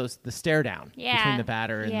miss the stare down between the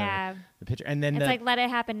batter and the pitcher, and then it's like let it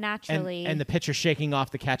happen naturally, and the pitcher shaking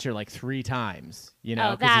off the catcher like 3 times. I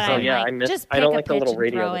don't like the little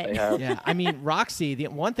radio that they have. Yeah, I mean, Roxy. The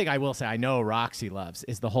one thing I will say, I know Roxy loves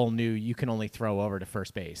is the whole new. You can only throw over to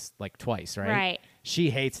first base like twice, right? Right.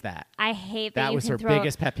 She hates that. I hate that. That was her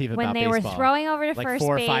biggest pet peeve about baseball. When they were throwing over to like first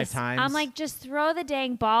 4 or base, 5 times. I'm like, just throw the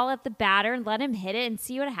dang ball at the batter and let him hit it and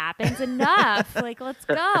see what happens. Enough. Like, let's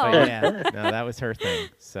go. Yeah, no, that was her thing.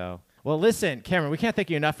 So, well, listen, Cameron, we can't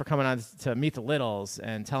thank you enough for coming on to Meet the Littles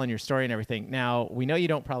and telling your story and everything. Now, we know you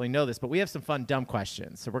don't probably know this, but we have some fun, dumb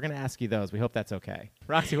questions. So we're going to ask you those. We hope that's okay.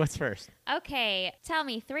 Roxy, what's first? Okay. Tell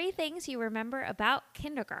me 3 things you remember about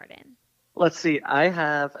kindergarten. Let's see. I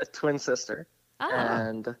have a twin sister. Oh.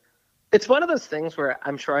 And it's one of those things where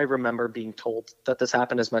I'm sure I remember being told that this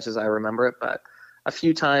happened as much as I remember it, but a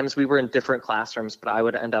few times we were in different classrooms, but I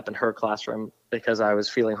would end up in her classroom because I was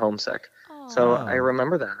feeling homesick. Aww. So I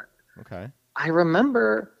remember that. Okay. I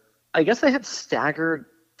remember, I guess they had staggered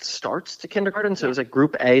starts to kindergarten. So it was like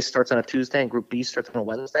Group A starts on a Tuesday and Group B starts on a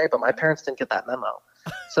Wednesday, but my parents didn't get that memo.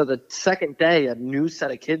 So the second day, a new set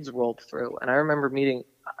of kids rolled through. And I remember meeting,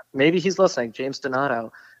 maybe he's listening, James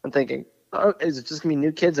Donato, and thinking, oh, is it just going to be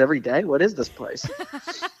new kids every day? What is this place?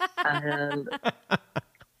 And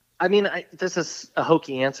I mean, this is a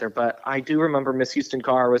hokey answer, but I do remember Miss Houston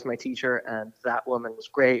Carr was my teacher, and that woman was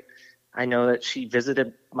great. I know that she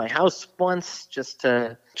visited my house once just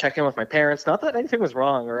to check in with my parents. Not that anything was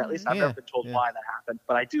wrong, or at least I've never been told why that happened,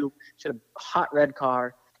 but she had a hot red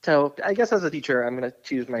car. So I guess as a teacher, I'm going to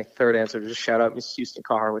choose my third answer to just shout out Miss Houston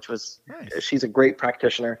Carr, which was, she's a great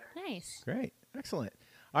practitioner. Nice. Great. Excellent.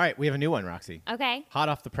 All right, we have a new one, Roxy. Okay. Hot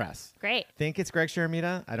off the press. Great. Think it's Greg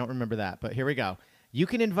Sharamita? I don't remember that, but here we go. You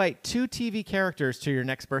can invite 2 TV characters to your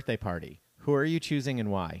next birthday party. Who are you choosing and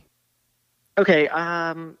why? Okay,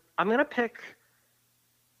 I'm going to pick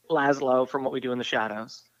Laszlo from What We Do in the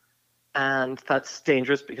Shadows. and that's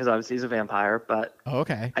dangerous because obviously he's a vampire. But Oh,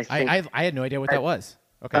 okay. I think I had no idea what that was.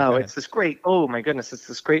 Okay. oh, go it's this great. Oh my goodness, it's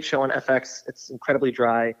this great show on FX. It's incredibly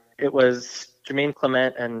dry. It was Jermaine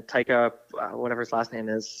Clement and Taika, whatever his last name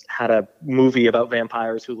is, had a movie about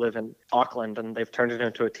vampires who live in Auckland, and they've turned it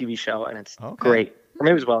into a TV show, and it's great. Or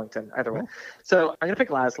maybe it was Wellington, either way. So I'm going to pick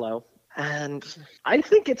Laszlo. And I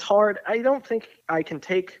think it's hard. I don't think I can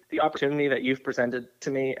take the opportunity that you've presented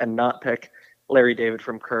to me and not pick Larry David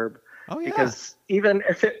from Curb. Oh, yeah. Because even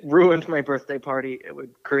if it ruined my birthday party, it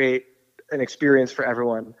would create an experience for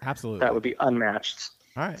everyone. Absolutely. That would be unmatched.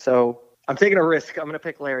 All right. So I'm taking a risk. I'm going to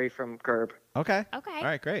pick Larry from Curb. Okay. Okay. All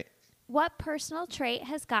right, great. What personal trait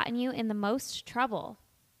has gotten you in the most trouble?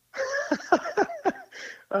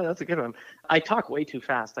 Oh, that's a good one. I talk way too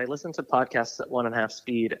fast. I listen to podcasts at 1.5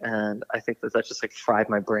 speed, and I think that just like fried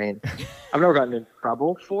my brain. I've never gotten in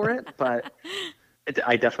trouble for it, but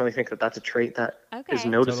I definitely think that that's a trait that is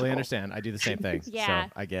noticeable. Totally understand. I do the same thing. Yeah.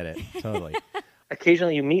 So I get it. Totally.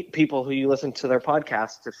 Occasionally you meet people who you listen to their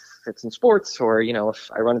podcast, if it's in sports or, you know, if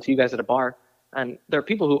I run into you guys at a bar, and there are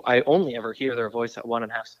people who I only ever hear their voice at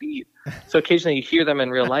 1.5 speed. So occasionally you hear them in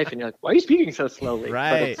real life and you're like, why are you speaking so slowly?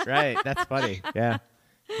 Right. That's funny. Yeah.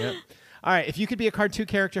 Yep. All right. If you could be a cartoon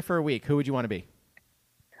character for a week, who would you want to be?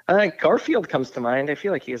 Garfield comes to mind. I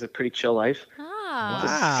feel like he has a pretty chill life. Oh. Wow.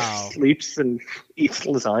 Just sleeps and eats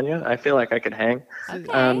lasagna. I feel like I could hang. Okay.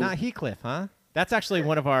 Not Heathcliff, huh? That's actually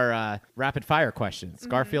one of our rapid fire questions.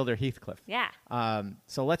 Garfield or Heathcliff? Yeah.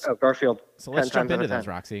 So let's Garfield. So let's jump into those,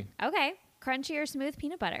 Roxy. Okay. Crunchy or smooth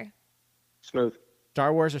peanut butter? Smooth.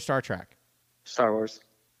 Star Wars or Star Trek? Star Wars.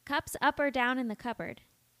 Cups up or down in the cupboard?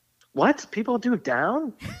 What? People do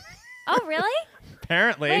down? Oh, really?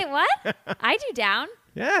 Apparently. Wait, what? I do down.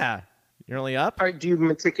 Yeah. You're only up? Do you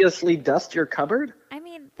meticulously dust your cupboard? I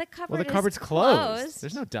mean, the cupboard Well, the is cupboard's closed.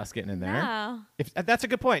 There's no dust getting in there. No. That's a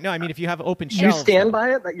good point. No, I mean, if you have open Do shelves. you stand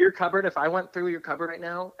by it that your cupboard, if I went through your cupboard right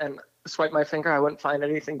now and swiped my finger, I wouldn't find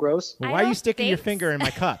anything gross? Well, why are you sticking your finger in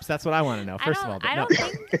my cups? That's what I want to know, first of all. I don't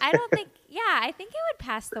think, I think it would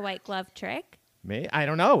pass the white glove trick. Me? I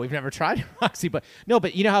don't know. We've never tried it, Roxy, but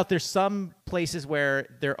you know how there's some places where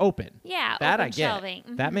they're open. Yeah, that open I get. shelving.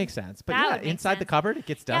 That makes sense. But That yeah, would make inside the sense. cupboard it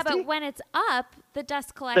gets dusty. Yeah, but when it's up, the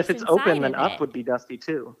dust collects If it's inside open, then of up it. would be dusty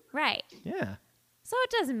too. Right. Yeah. So it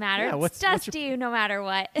doesn't matter. Yeah, It's what's your- dusty no matter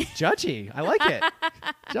what. Judgy. I like it.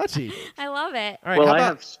 Judgy. I love it. All right. Well, how I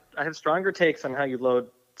about- have stronger takes on how you load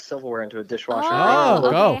silverware into a dishwasher. Oh, okay.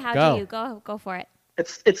 go, How go. do you go for it?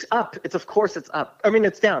 It's up. Of course it's up. I mean,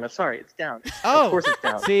 it's down. I'm sorry, it's down. Oh, of course it's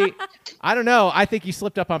down. See, I don't know. I think you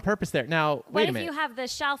slipped up on purpose there. Now, What wait a if minute. you have the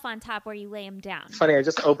shelf on top where you lay them down? It's funny. I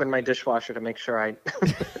just opened my dishwasher to make sure I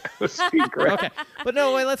was speaking correct. Okay, but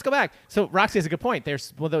no, wait, let's go back. So Roxy has a good point.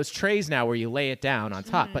 There's those trays now where you lay it down on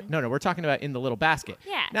top, but no, we're talking about in the little basket.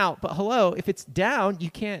 Yeah. Now, but hello, if it's down, you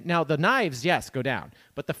can't. Now the knives, yes, go down,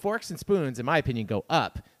 but the forks and spoons, in my opinion, go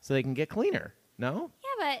up so they can get cleaner. No.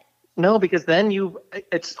 Yeah, but No, because then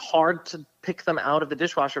it's hard to pick them out of the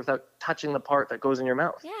dishwasher without touching the part that goes in your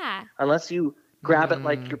mouth. yeah. Unless you grab it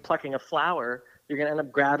like you're plucking a flower, you're going to end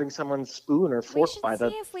up grabbing someone's spoon or We fork should by see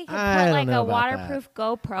the... if we could I put don't like know a about waterproof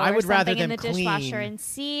GoPro I or would rather something in the them dishwasher clean. and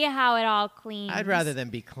see how it all cleans. I'd rather them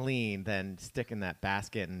be clean than stick in that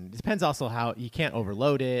basket. And it depends also how you can't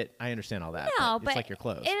overload it. I understand all that. No, but but it's like your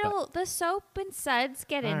clothes. the soap and suds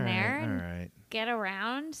get in there All and right. get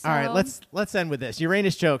around. So. All right. Let's end with this.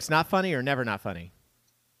 Uranus jokes, not funny or never not funny.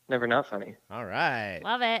 Never not funny. All right.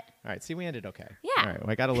 Love it. All right. See, we ended okay. Yeah. All right. Well,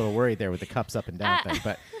 I got a little worried there with the cups up and down thing,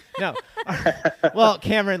 but no. All right. Well,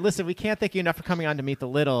 Cameron, listen, we can't thank you enough for coming on to Meet the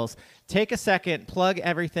Littles. Take a second, plug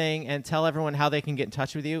everything, and tell everyone how they can get in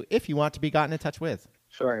touch with you if you want to be gotten in touch with.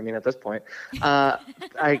 Sure. I mean, at this point,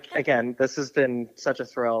 again, this has been such a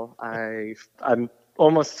thrill. I'm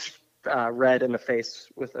almost red in the face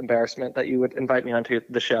with embarrassment that you would invite me onto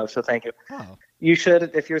the show. So thank you. Oh. You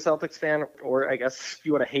should, if you're a Celtics fan, or I guess if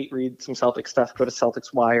you want to hate read some Celtics stuff, go to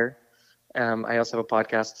Celtics Wire. I also have a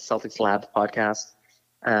podcast, Celtics Lab podcast.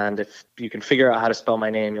 And if you can figure out how to spell my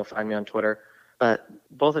name, you'll find me on Twitter. But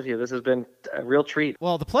both of you, this has been a real treat.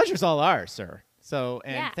 Well, the pleasure's all ours, sir. So,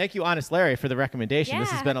 and thank you, Honest Larry, for the recommendation. This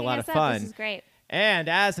has been a lot of fun. This is great. And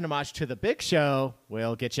as an homage to the big show,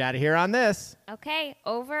 we'll get you out of here on this. Okay,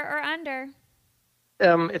 over or under?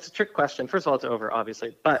 It's a trick question. First of all, it's over,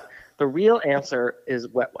 obviously. But the real answer is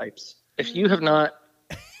wet wipes. If you have not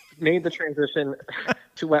made the transition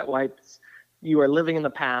to wet wipes, you are living in the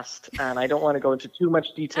past, and I don't want to go into too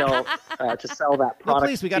much detail to sell that product. No,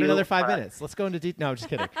 please, we got to you, another 5 but- minutes. Let's go into detail. No, I'm just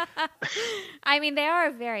kidding. I mean, they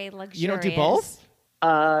are very luxurious. You don't do both?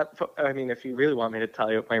 I mean, if you really want me to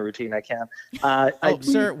tell you my routine, I can.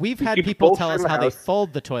 Sir, we've had keep people both tell us in the how they house.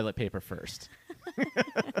 fold the toilet paper first.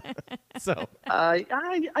 So I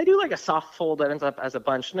do like a soft fold that ends up as a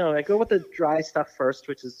bunch. No, I go with the dry stuff first,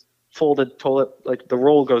 which is folded toilet. Like the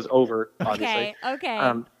roll goes over, obviously.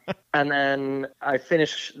 Okay. And then I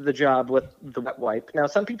finish the job with the wet wipe. Now,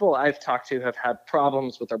 some people I've talked to have had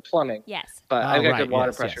problems with their plumbing. Yes. But I've got right. good water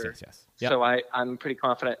Yes, pressure. yes. Yep. So I'm pretty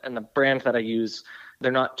confident in the brand that I use.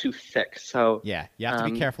 They're not too thick. So yeah, you have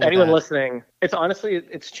to be careful. Anyone with that. listening,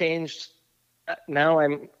 it's changed. Now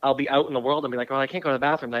I'll be out in the world and be like, well, I can't go to the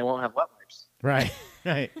bathroom. I won't have wet wipes.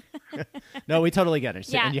 Right. No, we totally get it.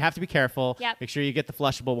 Yeah. And you have to be careful. Yep. Make sure you get the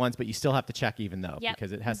flushable ones, but you still have to check even though, Yep.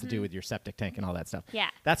 because it has to do with your septic tank and all that stuff. Yeah.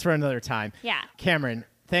 That's for another time. Yeah. Cameron,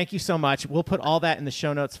 thank you so much. We'll put all that in the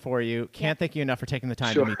show notes for you. Can't thank you enough for taking the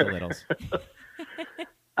time to meet the Littles.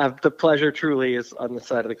 The pleasure truly is on the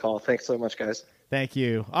side of the call. Thanks so much, guys. Thank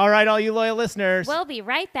you. All right, all you loyal listeners. We'll be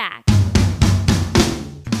right back.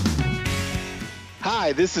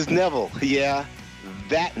 Hi, this is Neville. Yeah,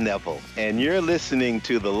 that Neville. And you're listening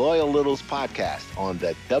to the Loyal Littles podcast on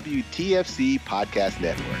the WTFC Podcast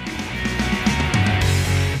Network.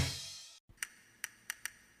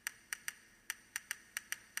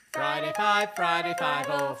 Friday 5, Friday 5,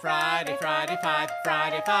 oh Friday, Friday 5,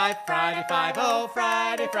 Friday 5, Friday 5, oh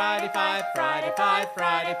Friday, Friday 5, Friday 5,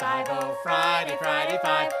 Friday 5, oh Friday, Friday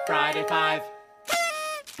 5, Friday 5.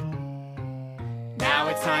 Now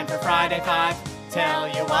it's time for Friday 5, tell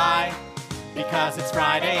you why. Because it's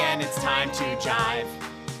Friday and it's time to jive.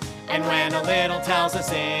 And when a little tells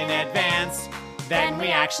us in advance, then we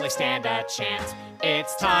actually stand a chance.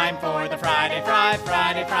 It's time for the Friday 5,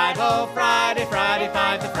 Friday 5, oh Friday, Friday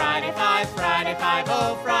 5, the Friday 5, Friday 5,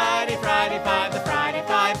 oh Friday, Friday 5, the Friday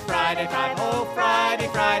 5, Friday 5, oh Friday,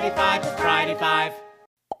 Friday 5, Friday 5.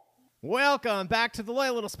 Welcome back to the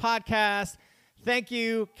Loyal Littles podcast. Thank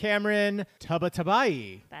you, Cameron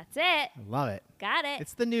Tabatabaie. That's it. I love it. Got it.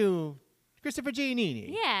 It's the new Christopher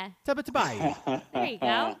Giannini. Yeah. Tabatabaie. There you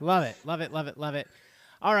go. Love it, love it, love it, love it.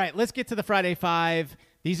 All right, let's get to the Friday 5.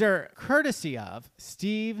 These are courtesy of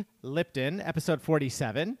Steve Lipton, episode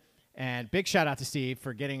 47. And big shout out to Steve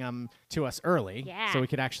for getting them to us early so we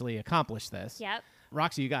could actually accomplish this. Yep.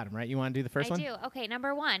 Roxy, you got them, right? You want to do the first one? I do. Okay,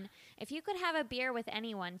 number 1. If you could have a beer with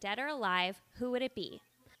anyone, dead or alive, who would it be?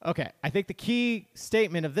 Okay, I think the key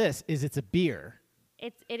statement of this is it's a beer.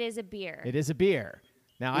 It is a beer. It is a beer.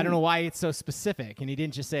 Now, I don't know why it's so specific, and he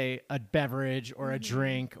didn't just say a beverage or a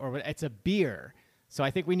drink, or it's a beer. So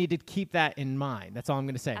I think we need to keep that in mind. That's all I'm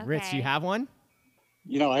going to say. Okay. Ritz, do you have one?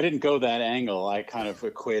 You know, I didn't go that angle. I kind of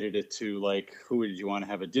equated it to, like, who would you want to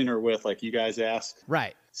have a dinner with, like you guys asked.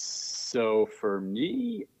 Right. So for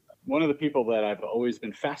me, one of the people that I've always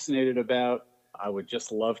been fascinated about, I would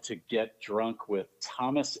just love to get drunk with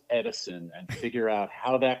Thomas Edison and figure out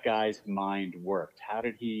how that guy's mind worked. How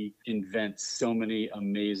did he invent so many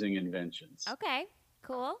amazing inventions? Okay,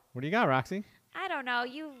 cool. What do you got, Roxy? I don't know.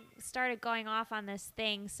 You started going off on this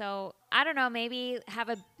thing, so I don't know. Maybe have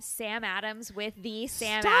a Sam Adams with the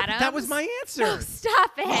Sam Stop. Adams. That was my answer. No,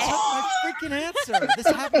 stop it. That's my freaking answer. This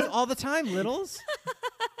happens all the time, Littles.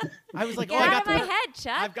 I was like, Get I out got of my head,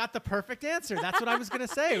 Chuck. I've got the perfect answer. That's what I was going to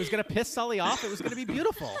say. It was going to piss Sully off. It was going to be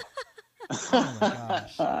beautiful. Oh my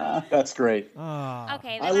gosh. That's great. Oh.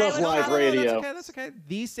 Okay, I love live radio. That's okay.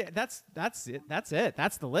 That's it.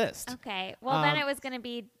 That's the list. Okay. Well, then it was going to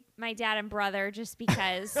be my dad and brother, just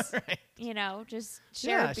because, Right. you know, just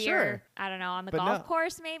share Yeah, a beer. sure. I don't know, on the But golf no.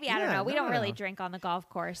 course, maybe. I don't Yeah, know. We no, don't no, really no. drink on the golf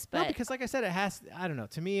course, but No, because like I said, it has. I don't know.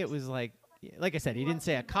 To me, it was like I said, he didn't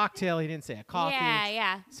say a cocktail. He didn't say a coffee.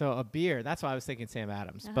 yeah. So a beer. That's why I was thinking Sam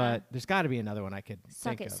Adams. Uh-huh. But there's got to be another one I could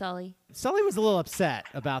Suck think it, of. Sully. Sully was a little upset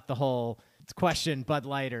about the whole question Bud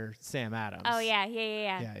Light or Sam Adams. Oh, yeah.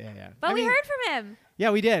 Yeah. But I we mean, heard from him. Yeah,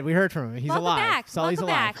 we did. We heard from him. He's Welcome alive. back. Sully's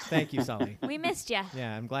Welcome alive. back. Thank you, Sully. We missed you.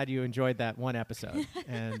 Yeah, I'm glad you enjoyed that one episode.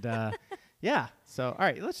 And yeah, so all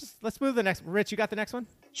right, let's move the next. Rich, you got the next one?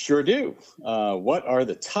 Sure do. What are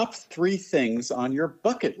the top 3 things on your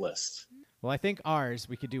bucket list? Well, I think ours,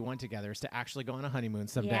 we could do one together, is to actually go on a honeymoon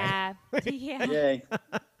someday. Yeah. Yay.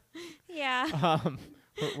 Yeah.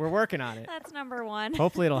 We're working on it. That's number 1.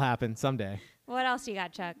 Hopefully it'll happen someday. What else you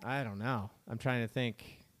got, Chuck? I don't know. I'm trying to think.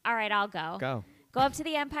 All right, I'll go. Go. Go up to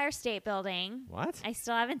the Empire State Building. What? I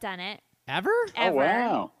still haven't done it. Ever? Ever. Oh,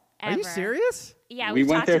 wow. Are you Ever. serious? Yeah, We we've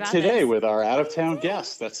went talked there about today this. with our out-of-town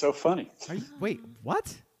guest. That's so funny. Wait,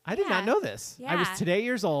 what? I did not Yeah. know this. I was Yeah. today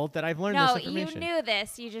years old that I've learned No, this information. you knew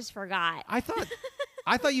this. You just forgot. I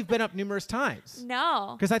I thought you've been up numerous times.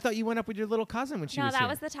 No. Because I thought you went up with your little cousin when she was here. No, that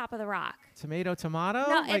was the top of the rock. Tomato.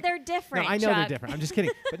 No, they're different. No, I know Chuck. they're different. I'm just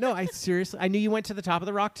kidding. But no, I seriously, I knew you went to the top of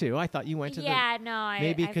the rock too. I thought you went to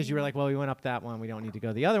maybe because you were like, well, we went up that one. We don't need to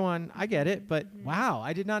go the other one. I get it. But wow,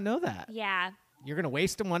 I did not know that. Yeah. You're going to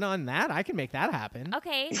waste one on that? I can make that happen.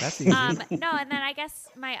 Okay. That's easy. No, and then I guess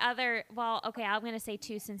my other, I'm going to say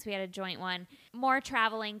 2 since we had a joint one. More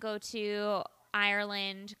traveling, go to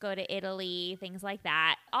Ireland, go to Italy, things like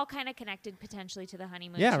that. All kind of connected potentially to the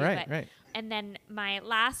honeymoon. Yeah, too, right. And then my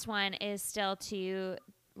last one is still to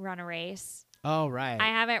run a race. Oh, right. I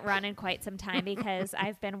haven't run in quite some time because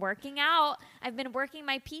I've been working out. I've been working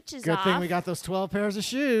my peaches Good off. thing we got those 12 pairs of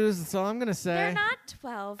shoes. That's all I'm going to say. They're not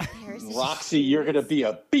 12 pairs of Roxy, shoes. you're going to be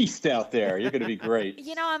a beast out there. You're going to be great.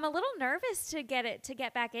 You know, I'm a little nervous to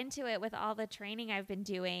get back into it with all the training I've been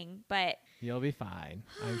doing, but you'll be fine,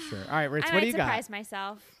 I'm sure. All right, Rich, I what do might you got? surprise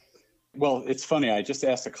myself. Well, it's funny. I just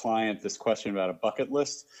asked a client this question about a bucket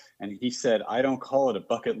list, and he said, I don't call it a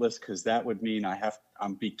bucket list because that would mean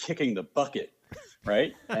I'm be kicking the bucket,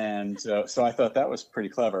 right? And so I thought that was pretty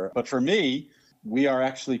clever. But for me, we are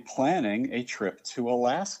actually planning a trip to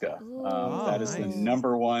Alaska. That is nice. the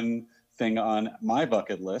number one thing on my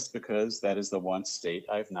bucket list because that is the one state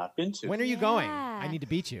I've not been to. When are you going? I need to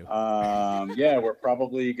beat you. Yeah, we're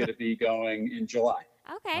probably going to be going in July.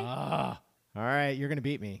 Okay. All right, you're going to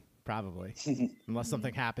beat me, probably, unless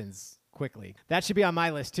something happens quickly. That should be on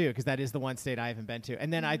my list, too, because that is the one state I haven't been to.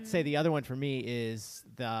 And then I'd say the other one for me is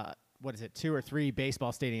the, 2 or 3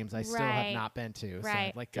 baseball stadiums I still have not been to. So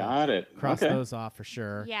I'd like to cross those off for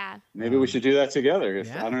sure. Yeah. Maybe we should do that together.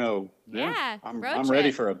 Yeah. I don't know. Yeah. I'm road ready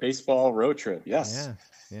trip. for a baseball road trip. Yes.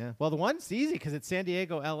 Yeah. Well, the one's easy because it's San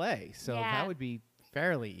Diego, LA. So Yeah. that would be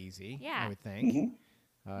fairly easy, Yeah. I would think.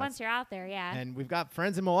 Once you're out there, yeah. And we've got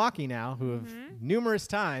friends in Milwaukee now who have numerous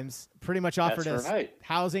times pretty much offered That's us right.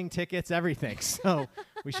 housing, tickets, everything. So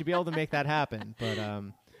we should be able to make that happen. But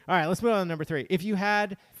all right, let's move on to number 3. If you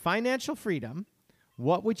had financial freedom,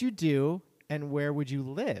 what would you do and where would you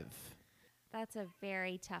live? That's a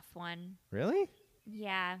very tough one. Really?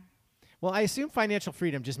 Yeah. Well, I assume financial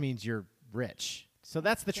freedom just means you're rich. So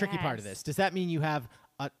that's the tricky part of this. Does that mean you have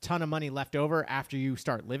a ton of money left over after you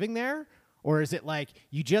start living there? Or is it like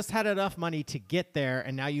you just had enough money to get there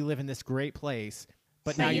and now you live in this great place,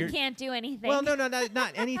 but now you can't do anything? Well, no,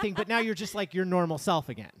 not anything, but now you're just like your normal self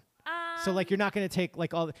again. So like you're not going to take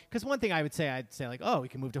like all because one thing I'd say like, oh, we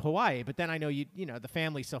can move to Hawaii, but then I know you know the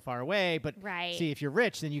family's so far away, but see if you're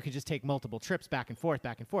rich, then you can just take multiple trips back and forth,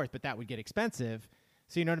 but that would get expensive.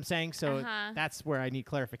 So you know what I'm saying? So that's where I need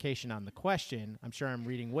clarification on the question. I'm sure I'm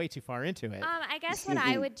reading way too far into it. I guess what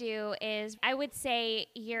I would do is I would say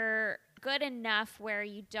you're good enough where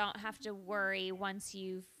you don't have to worry once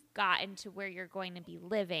you've gotten to where you're going to be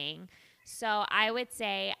living. So I would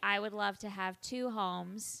say I would love to have 2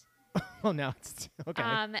 homes. Oh, no. It's okay.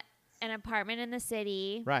 An apartment in the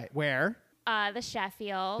city. Right. Where? The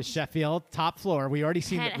Sheffield. The Sheffield, top floor. We already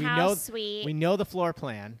seen it. Suite. We know the floor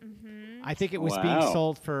plan. Mm-hmm. I think it was being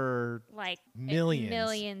sold for like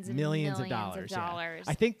millions of dollars.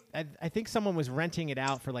 Yeah. I think someone was renting it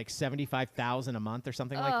out for like $75,000 a month or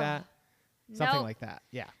something like that. Something like that.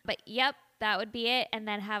 Yeah. But yep, that would be it. And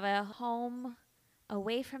then have a home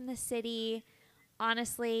away from the city.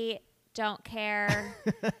 Honestly, don't care.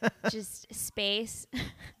 Just space.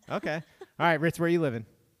 Okay. All right, Ritz, where are you living?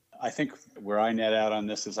 I think where I net out on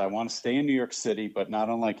this is I want to stay in New York City, but not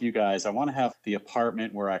unlike you guys. I want to have the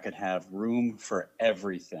apartment where I could have room for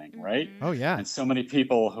everything, right? Oh, yeah. And so many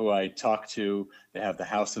people who I talk to, they have the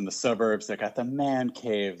house in the suburbs, they got the man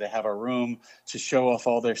cave, they have a room to show off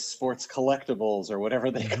all their sports collectibles or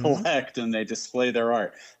whatever they collect, and they display their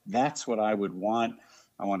art. That's what I would want.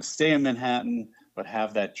 I want to stay in Manhattan, but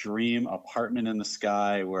have that dream apartment in the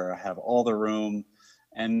sky where I have all the room.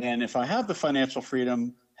 And then if I have the financial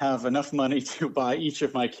freedom, have enough money to buy each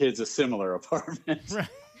of my kids a similar apartment.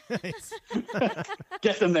 Right.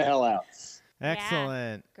 Get them the hell out.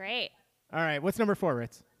 Excellent. Yeah, great. All right. What's number 4,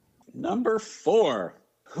 Ritz? Number 4.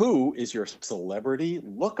 Who is your celebrity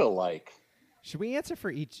look-alike? Should we answer for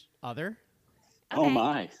each other? Okay. Oh,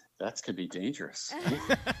 my. That could be dangerous.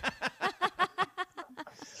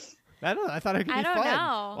 I don't know. I thought it could be fun. I don't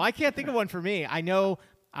know. Well, I can't think of one for me.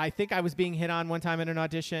 I think I was being hit on one time in an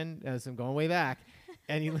audition, as I'm going way back.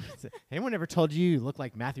 And he said, anyone ever told you look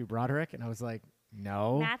like Matthew Broderick? And I was like,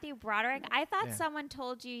 No. Matthew Broderick? I thought Yeah. someone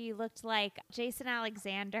told you looked like Jason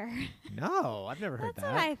Alexander. No, I've never heard That's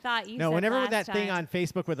that. what I thought you No, said whenever last that thing time. on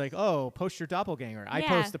Facebook with like, oh, post your doppelganger, I Yeah.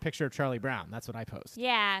 post a picture of Charlie Brown. That's what I post.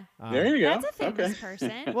 Yeah. There you go. That's a famous Okay.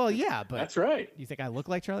 person. Well, yeah, but That's right. you think I look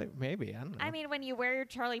like Charlie? Maybe. I don't know. I mean, when you wear your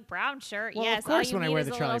Charlie Brown shirt, Well, of yes, course all you when I need wear is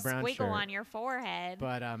the a Charlie little Brown squiggle shirt. on your forehead.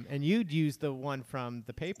 But and you'd use the one from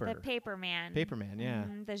the paper. The Paper Man. Paper Man, yeah.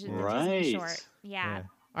 The Right. Disney short. Yeah.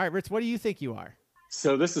 All right, Ritz, what do you think you are?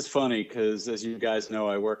 So this is funny because, as you guys know,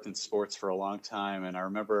 I worked in sports for a long time, and I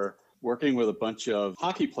remember working with a bunch of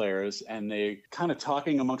hockey players, and they kind of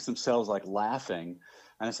talking amongst themselves, like laughing.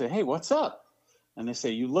 And I say, "Hey, what's up?" And they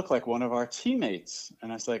say, "You look like one of our teammates."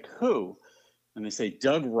 And I was like, "Who?" And they say,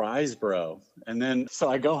 "Doug Risebrough." And then, so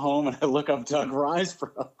I go home and I look up Doug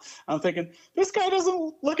Risebrough. I'm thinking, this guy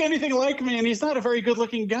doesn't look anything like me, and he's not a very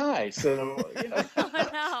good-looking guy. So,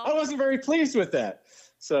 I wasn't very pleased with that.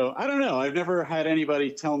 So I don't know. I've never had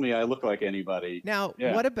anybody tell me I look like anybody. Now,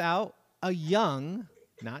 Yeah. what about a young,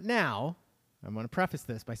 not now, I'm going to preface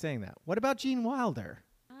this by saying that. What about Gene Wilder?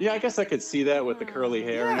 Yeah, I guess I could see that with the curly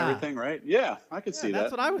hair and Yeah. everything, right? Yeah, I could see That's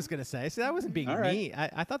that. what I was going to say. So that wasn't being All right. mean.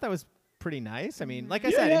 I thought that was pretty nice. I mean, like I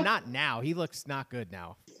Yeah, said, yeah. and not now. He looks not good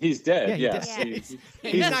now. He's dead. Yeah, he yes. did. He's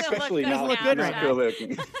He doesn't look especially good not, now, Jack. not good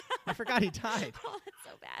looking. I forgot he died. Oh, that's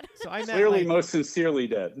so bad. So I meant Clearly like, most sincerely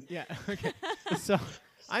dead. Yeah. Okay. So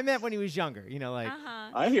I meant when he was younger, like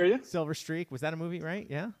I hear you. Silver Streak. Was that a movie, right?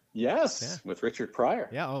 Yeah. Yes, with Richard Pryor.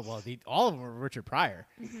 Yeah. Oh, well, all of them were Richard Pryor.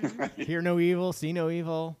 Hear No Evil, See No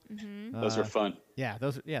Evil. Those are fun. Yeah,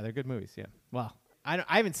 they're good movies. Yeah. Well, I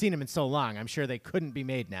haven't seen them in so long. I'm sure they couldn't be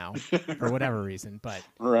made now for whatever reason, but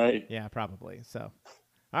Right. yeah, probably. So,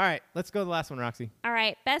 all right, let's go to the last one, Roxy. All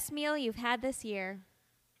right. Best meal you've had this year.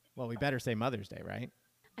 Well, we better say Mother's Day, right?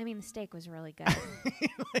 I mean, the steak was really good.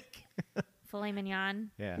 Filet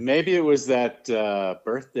mignon. Yeah. Maybe it was that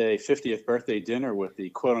 50th birthday dinner with the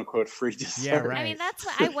quote unquote free dessert. Yeah, right. I mean, that's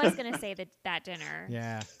what I was going to say that dinner.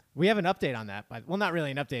 Yeah. We have an update on that. Well, not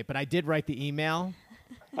really an update, but I did write the email.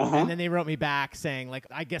 And then they wrote me back saying, like,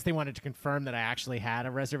 I guess they wanted to confirm that I actually had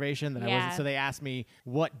a reservation, that I wasn't. So they asked me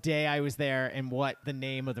what day I was there and what the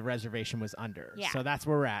name of the reservation was under. Yeah. So that's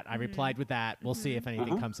where we're at. I replied with that. We'll see if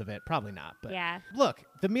anything comes of it. Probably not. But Yeah. look,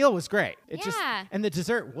 the meal was great. Yeah. And the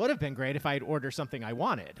dessert would have been great if I'd ordered something I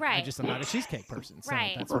wanted. Right. I'm not a cheesecake person. So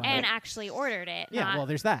Right. That's why. And actually ordered it. Yeah, not well,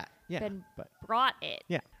 there's that. Yeah. been But brought it.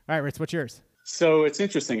 yeah. All right, Ritz, what's yours? So it's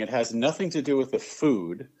interesting. It has nothing to do with the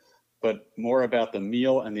food, but more about the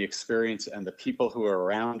meal and the experience and the people who are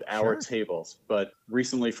around our tables. But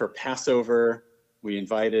recently for Passover, we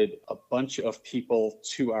invited a bunch of people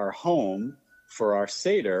to our home for our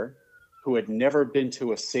Seder who had never been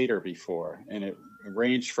to a Seder before. And it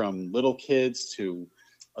ranged from little kids to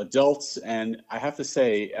adults. And I have to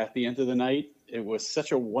say, at the end of the night, it was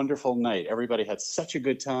such a wonderful night. Everybody had such a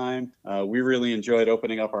good time. We really enjoyed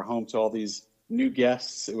opening up our home to all these new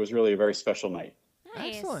guests. It was really a very special night.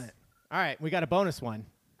 Nice. Excellent. All right, we got a bonus one.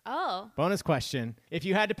 Oh. Bonus question. If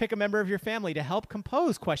you had to pick a member of your family to help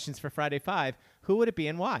compose questions for Friday 5, who would it be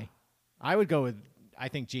and why? I would go with, I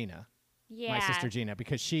think, Gina. Yeah. My sister Gina,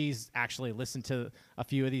 because she's actually listened to a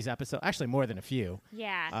few of these episodes, actually more than a few.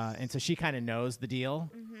 Yeah. And so she kind of knows the deal.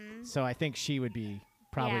 So I think she would be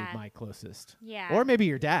probably my closest. Yeah. Or maybe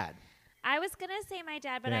your dad. I was going to say my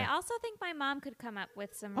dad, but I also think my mom could come up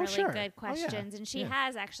with some Oh, really sure. good Oh, yeah. questions. And she Yeah.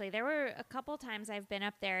 has, actually. There were a couple times I've been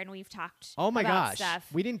up there and we've talked Oh my about gosh. stuff.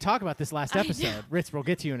 We didn't talk about this last I episode. know. Ritz, we'll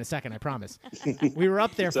get to you in a second, I promise. We were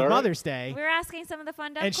up there It's for all right. Mother's Day. We were asking some of the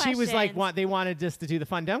fun dumb And questions. she was like, they wanted us to do the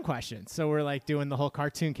fun dumb questions. So we're like doing the whole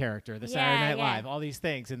cartoon character, the Saturday Night yeah. Live, all these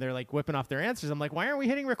things. And they're like whipping off their answers. I'm like, why aren't we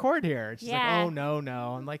hitting record here? And she's Yeah. like, oh,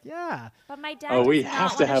 no. I'm like, yeah. But my dad Oh, we does not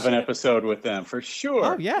have to wanna have an shoot a- episode with them for sure.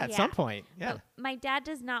 Oh, yeah, at Yeah. some point. Yeah. But my dad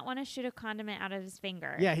does not want to shoot a condiment out of his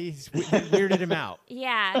finger. Yeah, he weirded him out.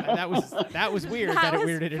 Yeah. That was weird That that it was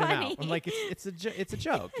weirded him funny. out. I'm like, it's a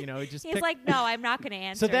joke, you know. He just He's picked- like, no, I'm not going to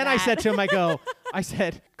answer So then I that." said to him, I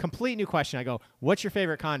said, complete new question. I go, what's your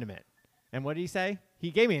favorite condiment? And what did he say?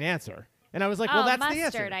 He gave me an answer. And I was like, well, Oh, that's the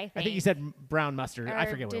mustard, answer. I think he think. said brown mustard. Or I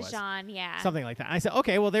forget what it was. Dijon, yeah. Something like that. I said,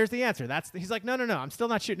 okay, well, there's the answer. He's like, no. I'm still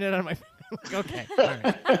not shooting it out of my finger. Okay. All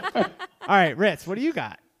right. All right, Ritz, what do you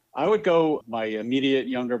got? I would go my immediate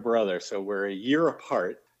younger brother. So we're a year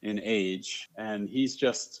apart in age, and he's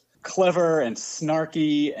just clever and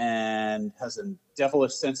snarky and has a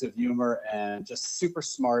devilish sense of humor and just super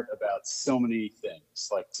smart about so many things,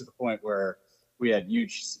 like to the point where I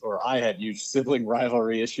had huge sibling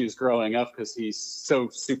rivalry issues growing up because he's so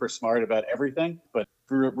super smart about everything. But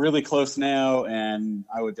we're really close now, and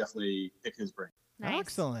I would definitely pick his brain. Nice.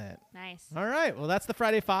 Excellent. Nice. Nice. All right. Well, that's the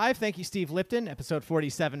Friday Five. Thank you, Steve Lipton, episode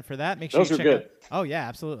 47 for that. Make sure those you are check good. out. Oh, yeah,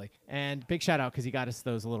 absolutely. And big shout out because he got us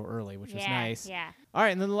those a little early, which was nice. Yeah. All right.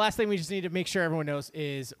 And then the last thing we just need to make sure everyone knows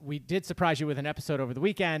is we did surprise you with an episode over the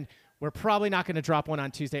weekend. We're probably not going to drop one on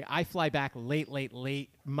Tuesday. I fly back late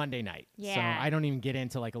Monday night. Yeah. So I don't even get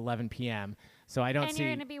into like 11 p.m. So I don't and see. you're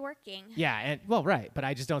going to be working. Yeah, and well, right, but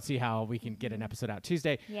I just don't see how we can get an episode out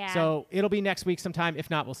Tuesday. Yeah. So it'll be next week sometime. If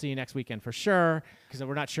not, we'll see you next weekend for sure, because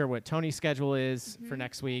we're not sure what Tony's schedule is for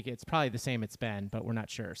next week. It's probably the same it's been, but we're not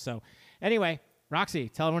sure. So anyway, Roxy,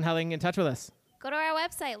 tell everyone how they can get in touch with us. Go to our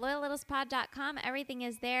website, loyallittlespod.com. Everything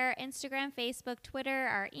is there. Instagram, Facebook, Twitter,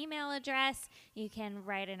 our email address. You can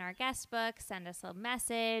write in our guest book, send us a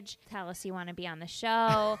message, tell us you want to be on the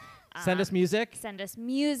show. Send us music. Send us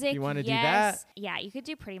music. You want to do that? Yeah, you could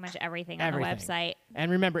do pretty much everything on the website. And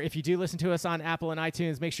remember, if you do listen to us on Apple and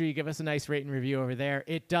iTunes, make sure you give us a nice rate and review over there.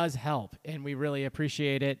 It does help, and we really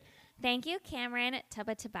appreciate it. Thank you, Cameron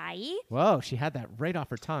Tabatabaie. Whoa, she had that right off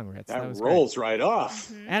her tongue, Ritz. That was rolls great. right off.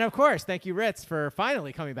 Mm-hmm. And of course, thank you, Ritz, for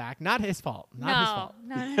finally coming back. Not his fault. Not his fault.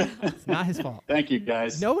 No. It's not his fault. Thank you,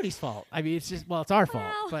 guys. Nobody's fault. I mean, it's just, well, it's our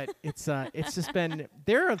fault, but it's just been,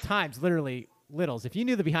 there are times, literally, Littles, if you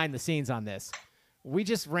knew the behind the scenes on this, we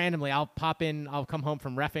just randomly, I'll pop in, I'll come home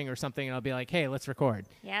from reffing or something, and I'll be like, hey, let's record.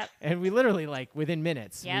 Yep. And we literally, like, within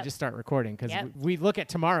minutes, we Yep. just start recording because Yep. we look at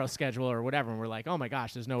tomorrow's schedule or whatever, and we're like, oh my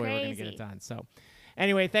gosh, there's no way we're going to get Crazy. it done. So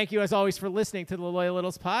anyway, thank you as always for listening to the Loyal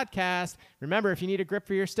Littles podcast. Remember, if you need a grip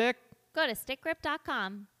for your stick, Go to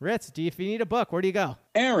stickgrip.com. Ritz, if you need a book, where do you go?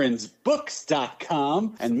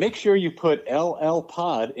 aaronsbooks.com, and make sure you put LL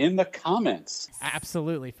Pod in the comments.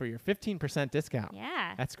 Absolutely, for your 15% discount.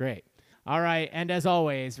 Yeah. That's great. All right, and as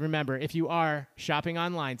always, remember, if you are shopping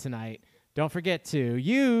online tonight, don't forget to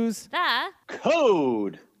use the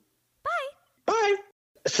code. Bye.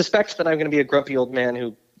 Suspect that I'm going to be a grumpy old man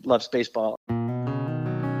who loves baseball.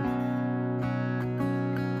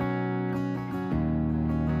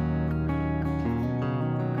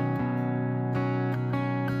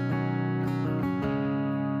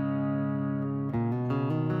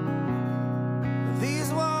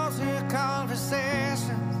 These walls are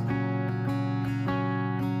conversations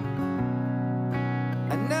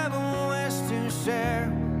I never wish to share.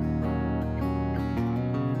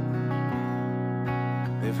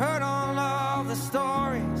 They've heard all of the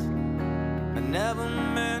stories I never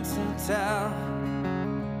meant to tell.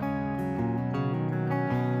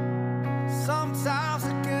 Sometimes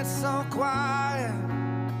it gets so quiet,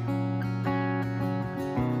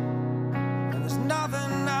 and there's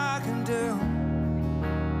nothing I can do.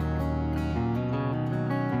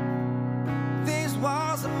 These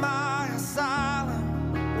walls are my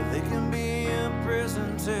asylum, but they can be a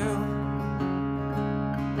prison too.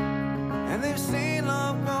 And they've seen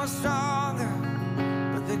love grow stronger,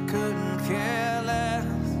 but they couldn't care less.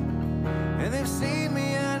 And they've seen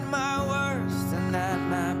me at my worst and at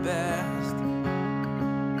my best.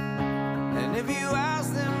 And if you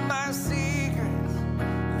ask them my secrets,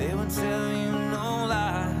 they would tell you no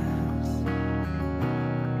lies.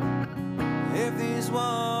 If these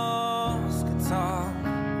walls could talk,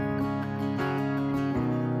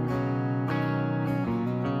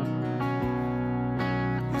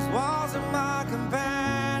 these walls are my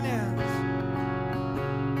companions.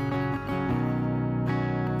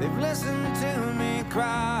 They've listened to me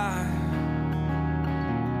cry.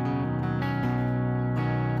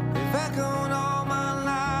 They've echoed all my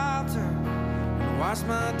laughter and watched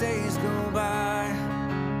my days go by.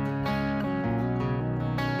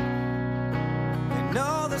 They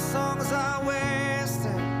know the songs I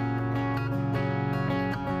wasted,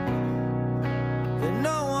 that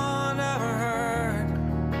no one ever heard.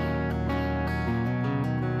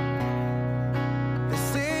 They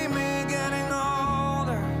see me getting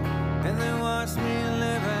older, and they watch me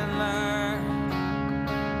live and learn.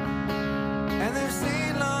 And they've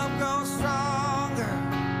seen love grow stronger,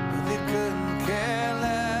 but they couldn't care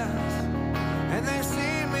less. And they've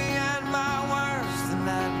seen me at my worst and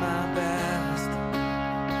at my best.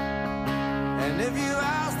 And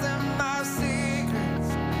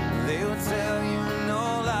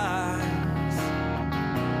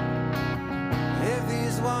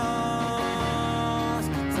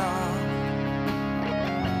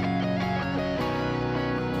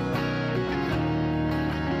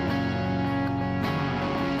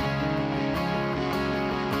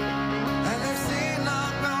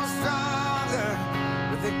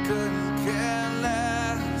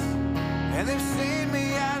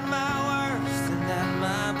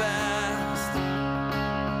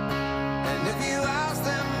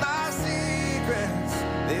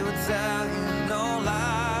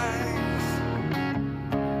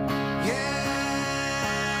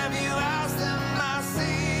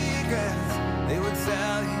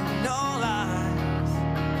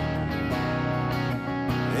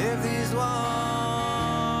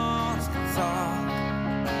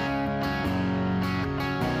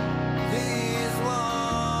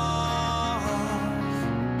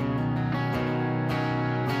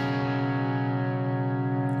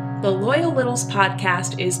The Loyal Littles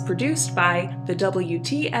podcast is produced by the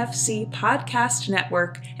WTFC Podcast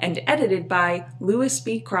Network and edited by Louis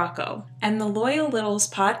B. Crocco. And the Loyal Littles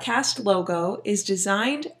podcast logo is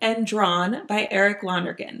designed and drawn by Eric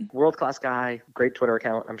Lonergan. World-class guy, great Twitter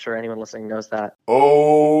account. I'm sure anyone listening knows that.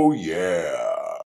 Oh, yeah.